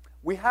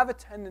 We have a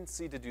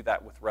tendency to do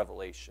that with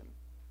Revelation.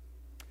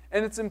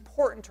 And it's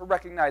important to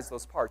recognize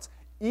those parts.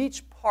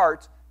 Each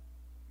part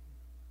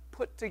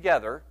put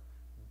together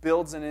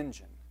builds an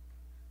engine.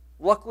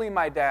 Luckily,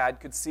 my dad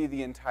could see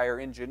the entire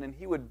engine, and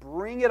he would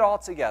bring it all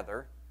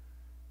together.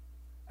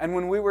 And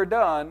when we were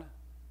done,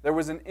 there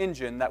was an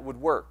engine that would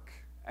work,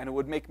 and it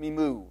would make me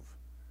move.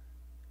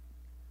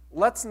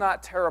 Let's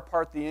not tear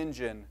apart the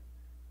engine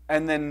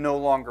and then no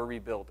longer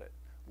rebuild it.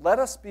 Let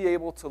us be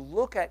able to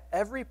look at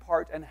every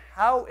part and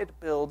how it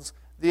builds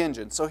the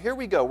engine. So here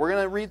we go. We're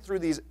going to read through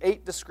these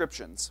 8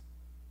 descriptions.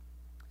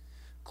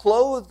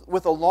 Clothed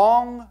with a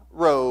long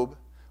robe,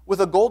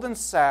 with a golden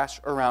sash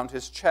around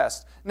his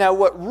chest. Now,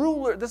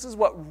 this is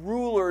what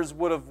rulers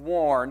would have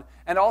worn,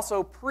 and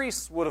also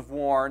priests would have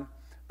worn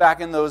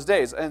back in those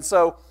days. And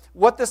so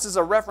what this is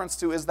a reference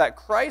to is that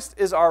Christ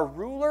is our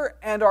ruler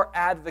and our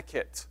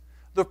advocate.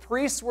 The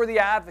priests were the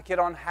advocate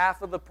on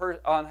half of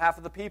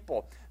the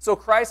people. So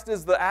Christ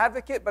is the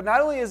advocate, but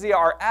not only is he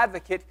our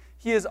advocate,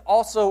 he is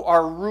also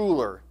our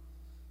ruler.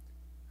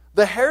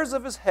 The hairs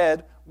of his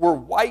head were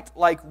white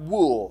like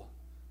wool,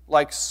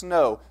 like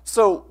snow.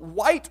 So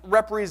white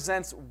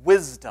represents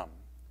wisdom.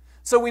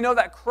 So we know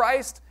that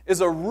Christ is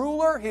a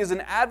ruler, he is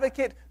an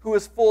advocate who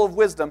is full of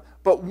wisdom.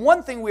 But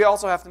one thing we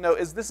also have to know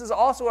is this is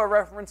also a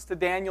reference to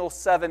Daniel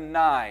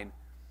 7:9.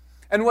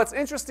 And what's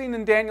interesting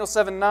in Daniel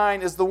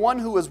 7:9 is the one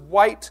who is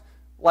white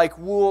like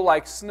wool,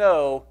 like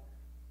snow,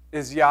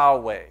 is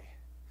Yahweh.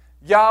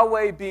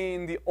 Yahweh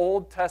being the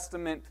Old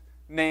Testament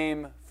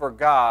name for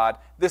God,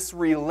 this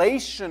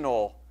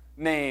relational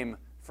name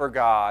for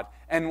God.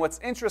 And what's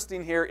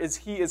interesting here is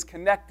he is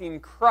connecting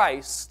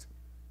Christ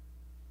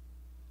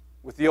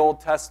with the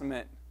Old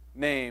Testament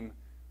name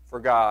for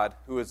God,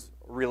 who is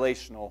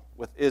relational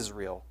with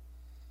Israel.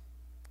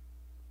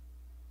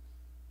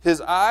 His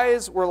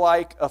eyes were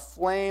like a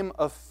flame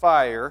of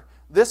fire.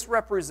 This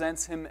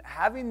represents him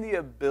having the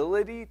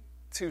ability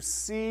to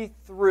see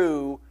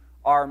through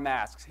our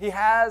masks. He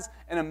has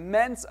an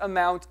immense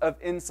amount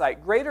of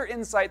insight, greater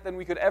insight than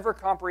we could ever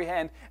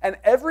comprehend. And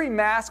every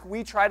mask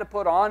we try to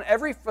put on,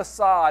 every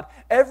facade,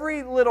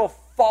 every little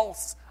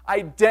false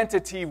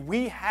identity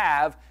we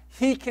have,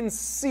 he can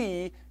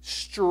see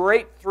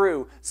straight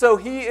through. So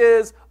he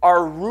is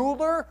our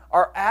ruler,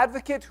 our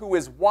advocate who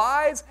is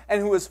wise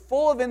and who is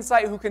full of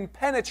insight, who can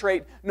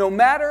penetrate no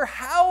matter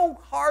how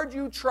hard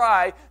you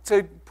try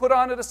to put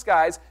on a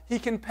disguise, he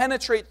can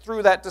penetrate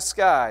through that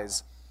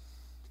disguise.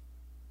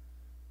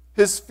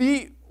 His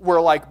feet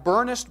were like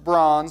burnished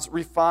bronze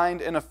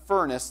refined in a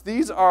furnace.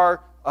 These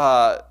are,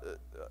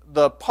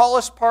 the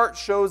polished part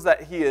shows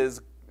that he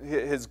is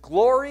his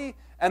glory,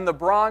 and the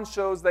bronze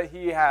shows that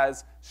he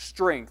has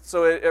strength.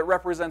 So it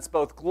represents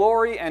both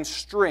glory and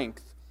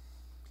strength.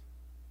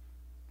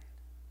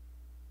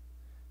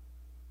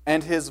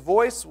 And his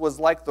voice was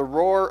like the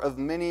roar of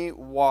many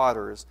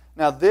waters.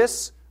 Now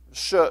this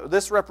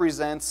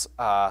represents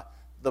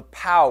the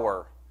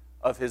power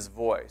of his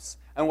voice.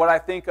 And what I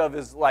think of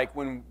is like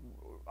when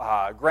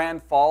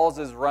Grand Falls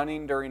is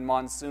running during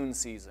monsoon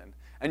season.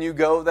 And you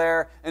go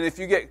there, and if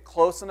you get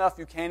close enough,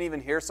 you can't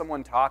even hear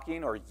someone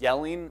talking or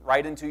yelling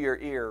right into your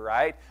ear,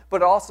 right?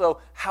 But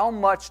also, how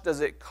much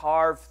does it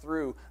carve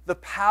through? The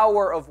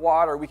power of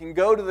water. We can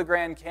go to the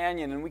Grand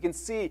Canyon, and we can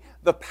see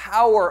the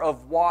power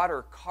of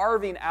water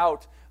carving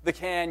out the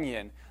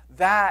canyon.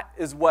 That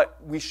is what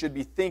we should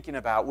be thinking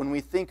about when we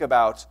think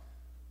about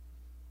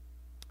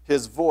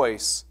his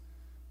voice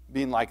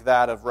being like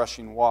that of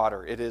rushing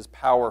water. It is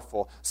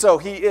powerful. So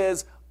he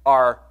is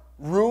our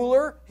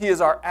ruler, he is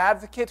our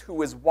advocate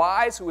who is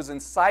wise, who is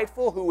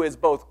insightful, who is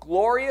both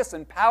glorious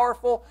and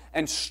powerful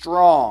and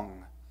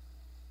strong.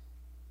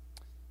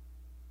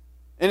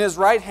 In his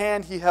right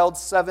hand he held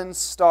 7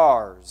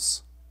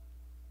 stars.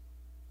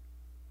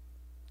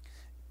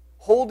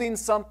 Holding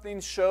something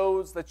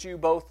shows that you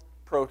both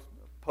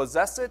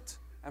possess it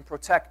and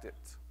protect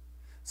it.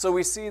 So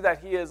we see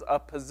that he is a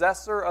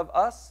possessor of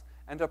us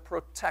and a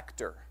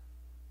protector.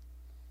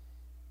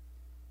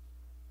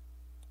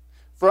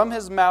 From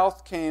his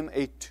mouth came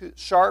a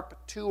sharp,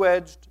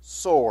 two-edged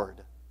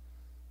sword.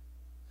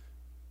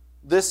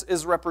 This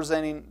is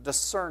representing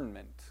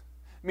discernment,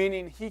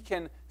 meaning he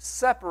can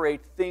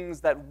separate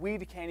things that we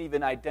can't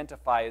even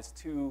identify as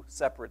two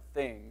separate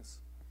things.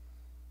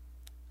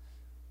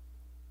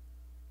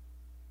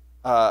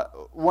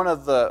 One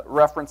of the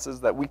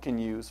references that we can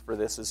use for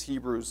this is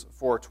Hebrews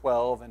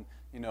 4:12, and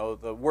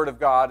the Word of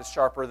God is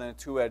sharper than a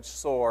two-edged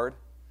sword.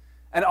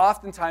 And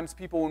oftentimes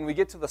people, when we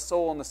get to the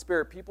soul and the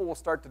spirit, people will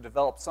start to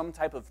develop some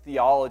type of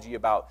theology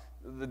about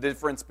the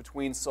difference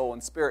between soul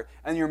and spirit.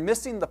 And you're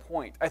missing the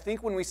point. I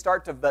think when we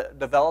start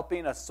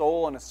developing a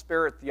soul and a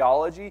spirit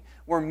theology,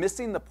 we're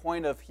missing the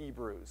point of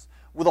Hebrews.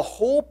 Well, the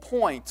whole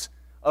point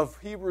of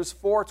Hebrews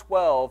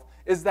 4:12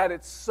 is that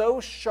it's so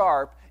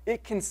sharp,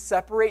 it can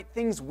separate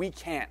things we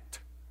can't.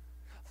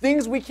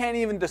 Things we can't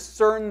even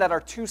discern that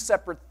are two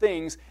separate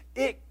things,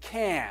 it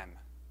can.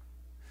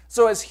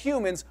 So as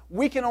humans,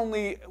 we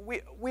only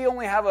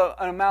have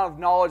an amount of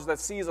knowledge that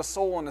sees a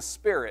soul and a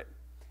spirit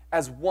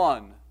as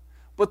one.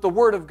 But the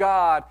Word of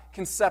God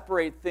can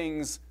separate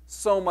things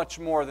so much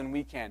more than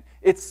we can.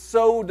 It's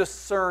so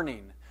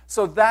discerning.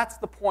 So that's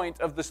the point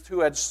of this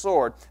two-edged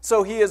sword.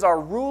 So he is our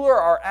ruler,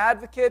 our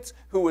advocate,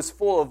 who is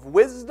full of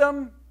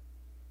wisdom,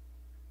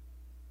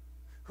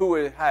 who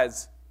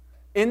has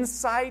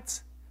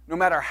insight, no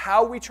matter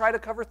how we try to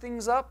cover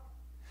things up.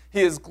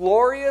 He is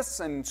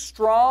glorious and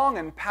strong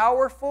and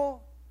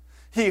powerful.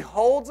 He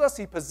holds us,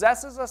 he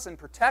possesses us and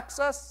protects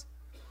us.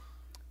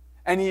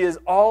 And he is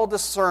all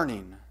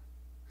discerning.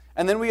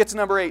 And then we get to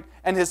number 8.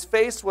 And his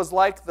face was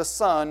like the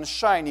sun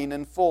shining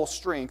in full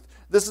strength.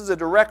 This is a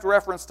direct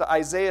reference to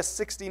Isaiah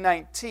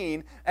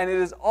 60:19, and it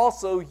is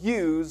also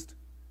used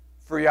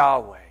for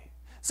Yahweh.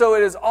 So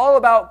it is all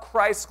about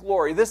Christ's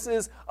glory. This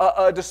is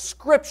a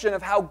description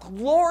of how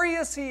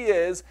glorious he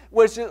is,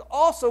 which is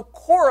also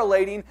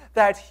correlating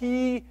that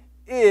he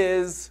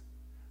is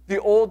the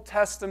Old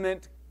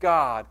Testament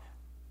God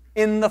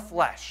in the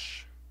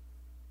flesh.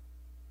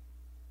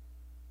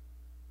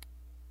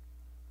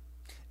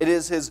 It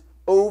is his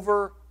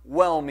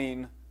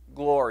overwhelming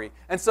glory.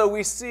 And so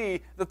we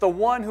see that the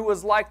one who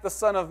is like the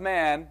Son of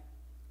Man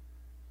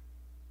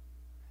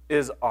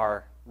is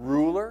our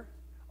ruler,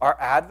 our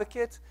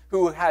advocate,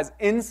 who has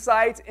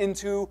insight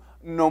into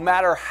no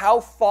matter how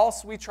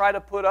false we try to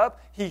put up,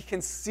 he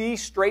can see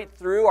straight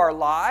through our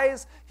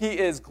lies. He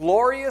is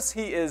glorious,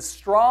 he is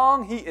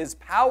strong, he is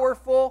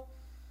powerful,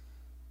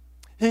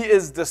 he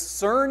is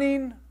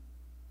discerning,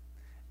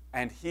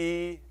 and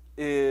he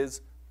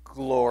is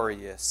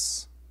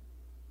glorious.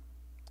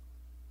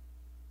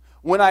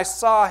 When I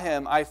saw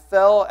him, I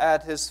fell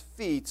at his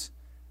feet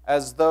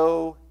as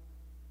though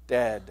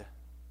dead.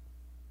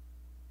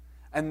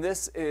 And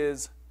this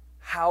is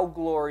how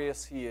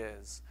glorious he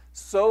is.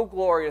 So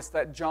glorious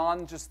that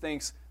John just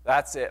thinks,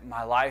 that's it,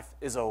 my life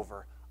is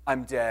over.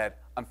 I'm dead.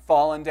 I'm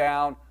fallen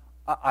down.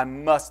 I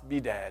must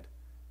be dead.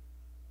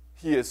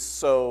 He is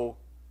so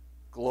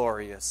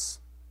glorious.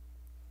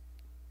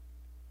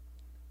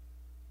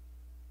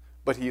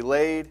 But he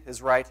laid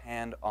his right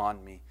hand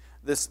on me.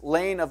 This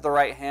laying of the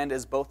right hand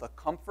is both a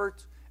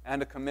comfort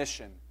and a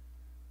commission.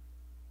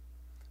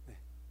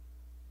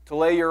 To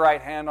lay your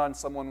right hand on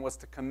someone was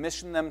to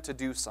commission them to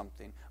do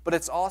something. But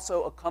it's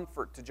also a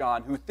comfort to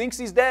John, who thinks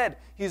he's dead.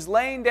 He's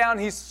laying down.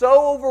 He's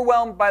so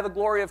overwhelmed by the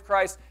glory of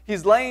Christ.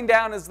 He's laying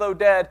down as though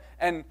dead.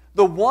 And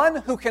the one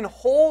who can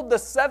hold the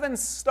 7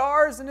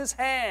 stars in his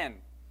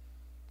hand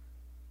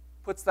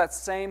puts that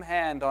same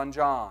hand on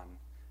John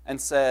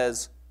and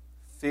says,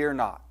 "Fear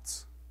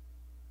not."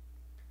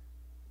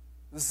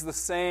 This is the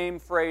same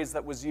phrase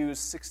that was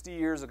used 60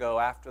 years ago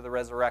after the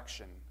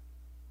resurrection.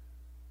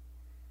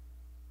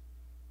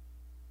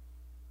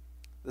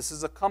 This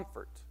is a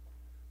comfort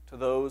to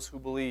those who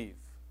believe.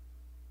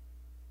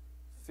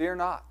 Fear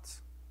not.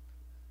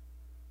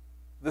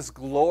 This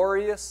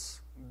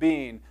glorious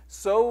being,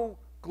 so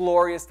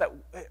glorious that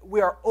we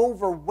are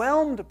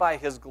overwhelmed by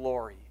his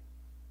glory,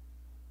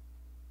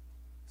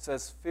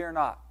 says, "Fear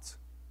not."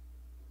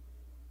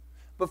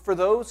 But for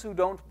those who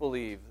don't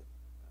believe,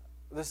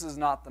 this is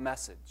not the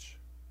message.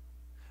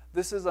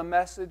 This is a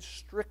message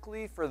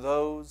strictly for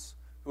those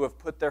who have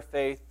put their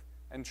faith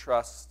and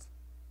trust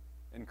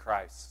in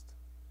Christ.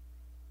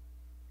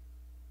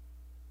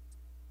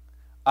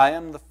 I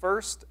am the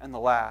first and the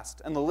last,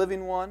 and the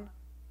living one.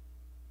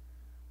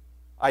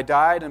 I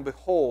died, and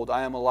behold,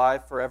 I am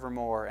alive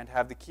forevermore, and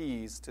have the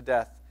keys to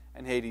death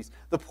and Hades.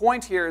 The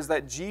point here is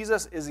that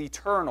Jesus is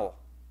eternal.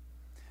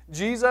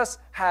 Jesus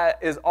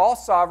is all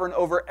sovereign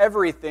over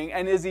everything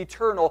and is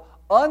eternal,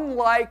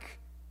 unlike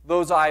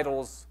those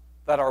idols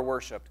that are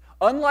worshipped.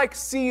 Unlike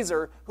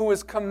Caesar, who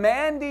is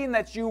commanding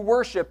that you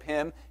worship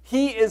him,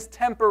 he is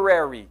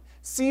temporary.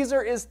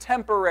 Caesar is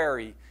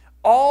temporary.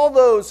 All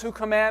those who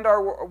command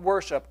our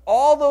worship,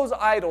 all those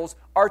idols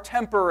are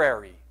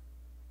temporary.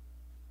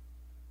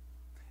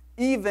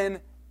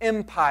 Even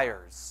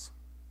empires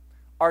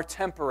are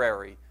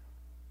temporary,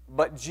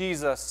 but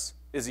Jesus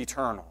is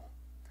eternal.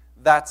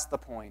 That's the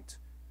point.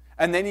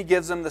 And then he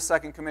gives them the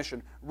second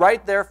commission.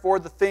 Write therefore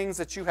the things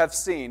that you have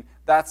seen,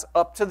 That's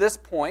up to this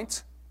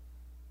point.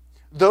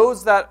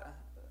 Those that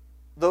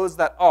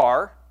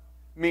are,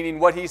 meaning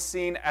what he's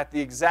seen at the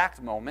exact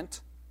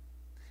moment,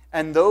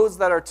 and those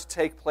that are to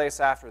take place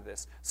after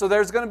this. So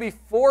there's going to be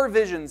 4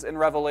 visions in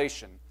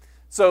Revelation.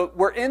 So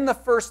we're in the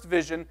first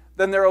vision,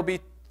 then there will be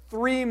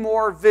 3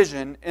 more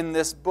visions in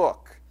this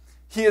book.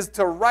 He is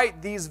to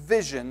write these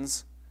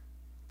visions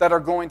that are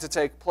going to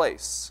take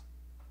place.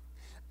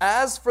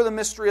 As for the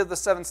mystery of the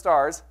 7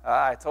 stars,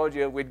 I told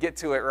you we'd get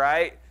to it,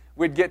 right?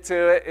 We'd get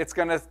to it. It's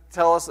going to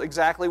tell us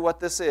exactly what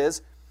this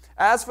is.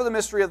 As for the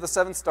mystery of the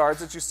 7 stars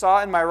that you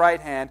saw in my right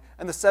hand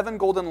and the 7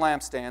 golden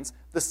lampstands,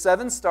 the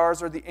 7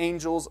 stars are the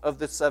angels of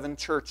the 7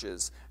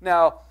 churches.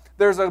 Now,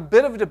 there's a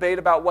bit of a debate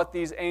about what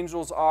these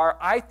angels are.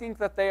 I think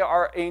that they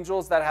are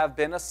angels that have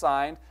been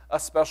assigned a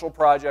special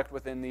project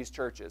within these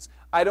churches.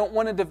 I don't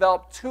want to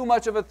develop too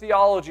much of a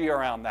theology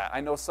around that. I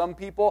know some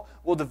people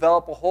will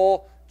develop a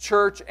whole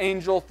church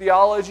angel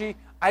theology.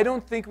 I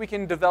don't think we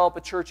can develop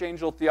a church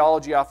angel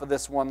theology off of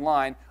this one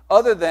line,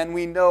 other than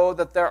we know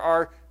that there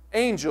are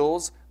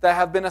angels that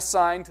have been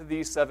assigned to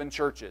these 7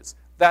 churches.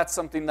 That's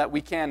something that we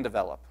can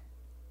develop.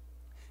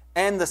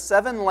 And the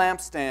 7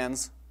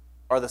 lampstands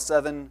are the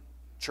 7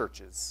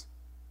 churches.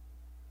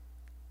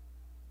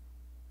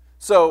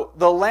 So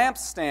the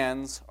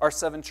lampstands are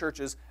 7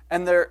 churches,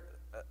 and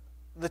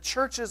the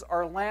churches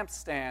are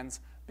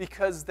lampstands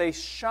because they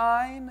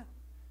shine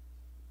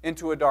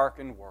into a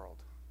darkened world.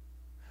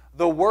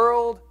 The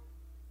world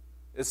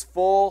is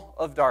full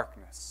of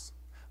darkness,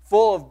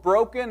 full of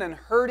broken and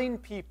hurting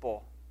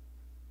people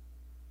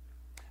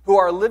who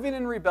are living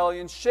in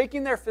rebellion,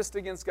 shaking their fist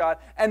against God,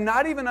 and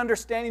not even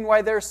understanding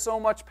why there's so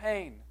much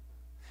pain.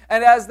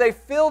 And as they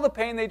feel the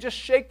pain, they just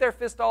shake their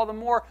fist all the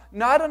more,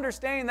 not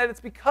understanding that it's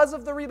because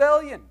of the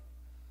rebellion.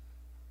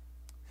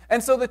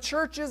 And so the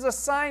church's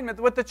assignment,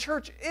 what the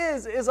church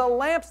is a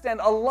lampstand,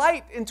 a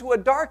light into a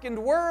darkened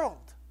world.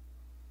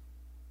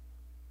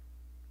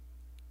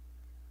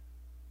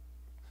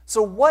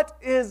 So what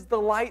is the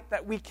light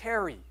that we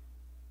carry?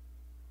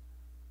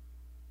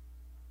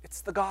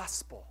 It's the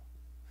gospel.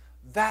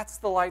 That's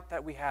the light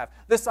that we have.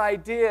 This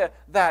idea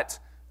that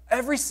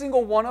every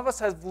single one of us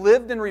has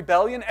lived in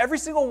rebellion. Every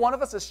single one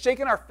of us has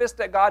shaken our fist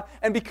at God.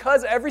 And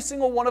because every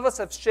single one of us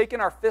has shaken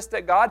our fist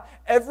at God,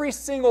 every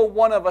single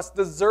one of us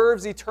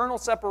deserves eternal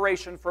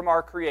separation from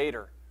our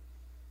Creator.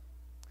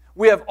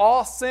 We have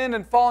all sinned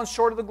and fallen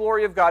short of the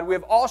glory of God. We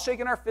have all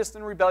shaken our fist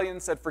in rebellion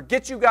and said,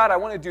 "Forget you, God. I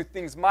want to do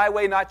things my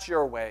way, not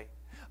your way."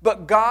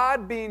 But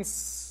God, being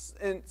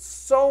in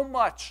so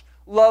much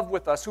love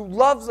with us, who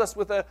loves us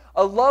with a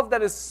love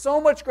that is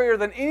so much greater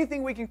than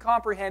anything we can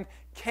comprehend,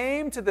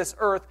 came to this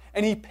earth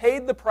and He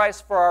paid the price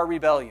for our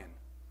rebellion.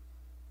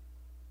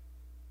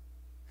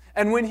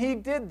 And when He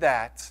did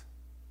that,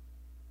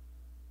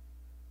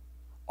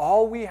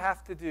 all we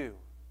have to do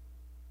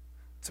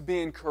to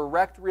be in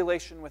correct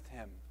relation with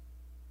Him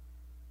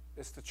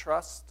is to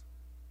trust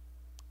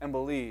and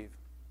believe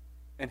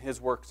in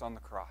His works on the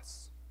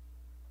cross.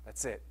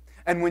 That's it.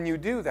 And when you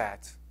do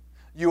that,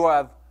 you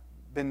have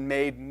been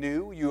made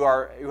new. You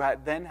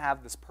then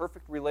have this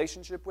perfect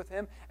relationship with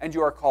Him, and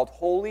you are called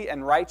holy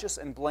and righteous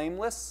and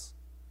blameless.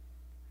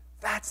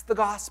 That's the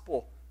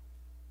gospel.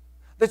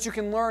 That you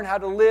can learn how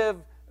to live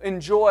in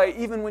joy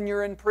even when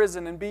you're in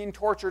prison and being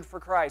tortured for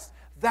Christ.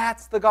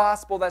 That's the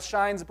gospel that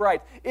shines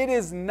bright. It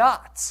is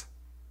not.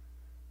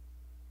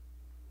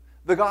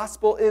 The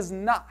gospel is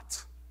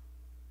not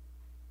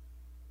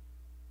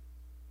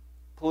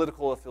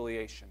political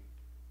affiliation.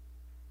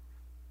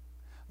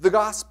 The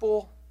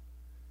gospel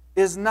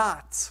is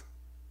not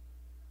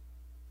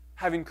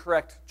having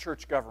correct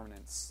church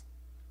governance.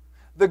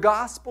 The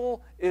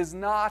gospel is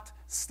not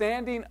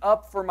standing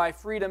up for my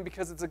freedom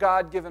because it's a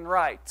God-given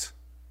right.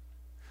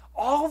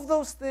 All of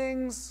those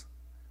things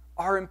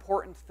are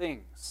important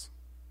things.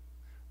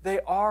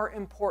 They are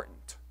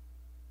important,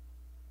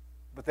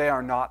 but they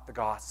are not the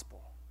gospel.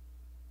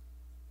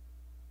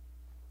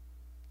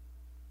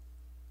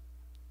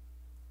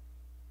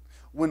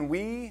 When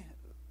we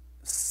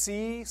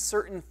see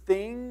certain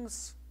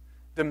things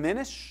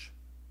diminish,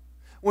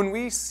 when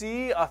we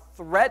see a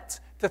threat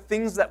to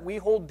things that we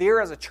hold dear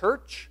as a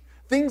church,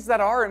 things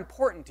that are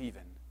important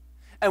even,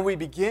 and we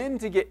begin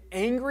to get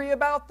angry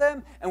about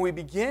them, and we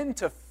begin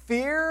to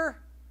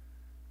fear,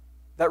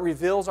 that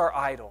reveals our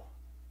idol.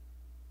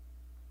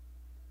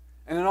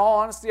 And in all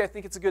honesty, I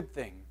think it's a good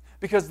thing,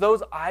 because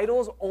those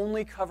idols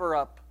only cover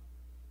up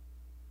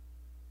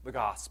the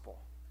gospel.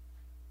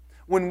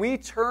 When we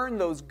turn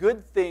those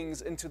good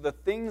things into the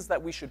things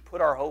that we should put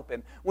our hope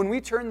in, when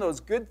we turn those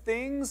good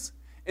things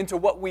into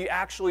what we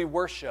actually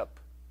worship,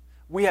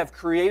 we have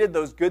created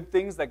those good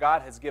things that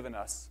God has given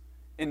us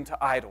into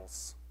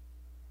idols.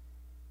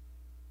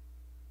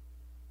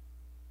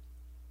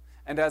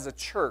 And as a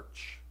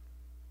church,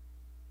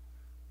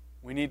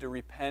 we need to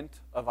repent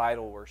of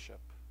idol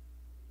worship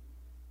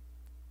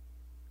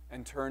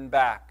and turn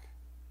back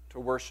to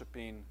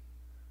worshiping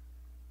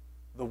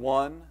the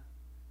one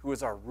who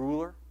is our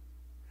ruler,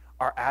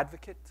 our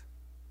advocate,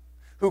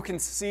 who can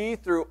see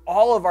through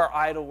all of our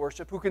idol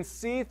worship, who can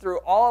see through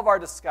all of our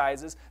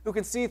disguises, who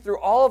can see through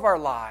all of our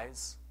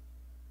lies,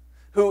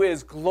 who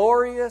is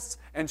glorious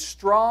and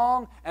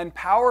strong and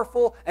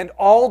powerful and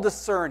all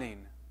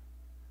discerning,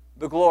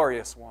 the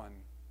glorious one,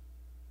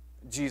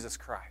 Jesus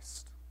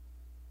Christ.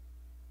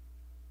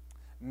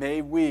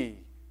 May we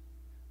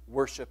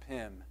worship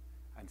him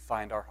and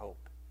find our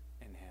hope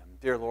in him.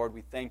 Dear Lord,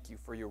 we thank you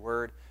for your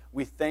word.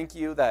 We thank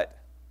you that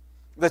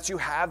you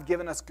have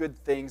given us good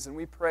things, and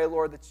we pray,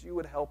 Lord, that you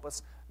would help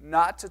us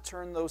not to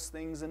turn those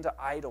things into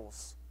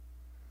idols,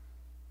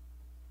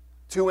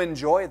 to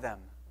enjoy them,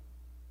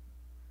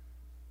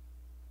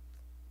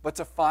 but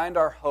to find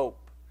our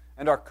hope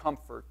and our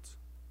comfort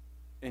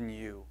in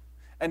you,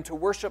 and to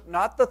worship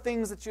not the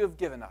things that you have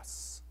given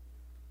us,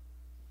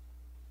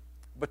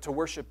 but to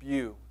worship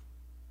you,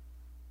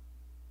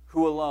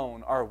 who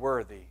alone are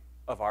worthy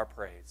of our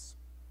praise.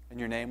 In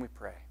your name we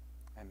pray.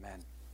 Amen.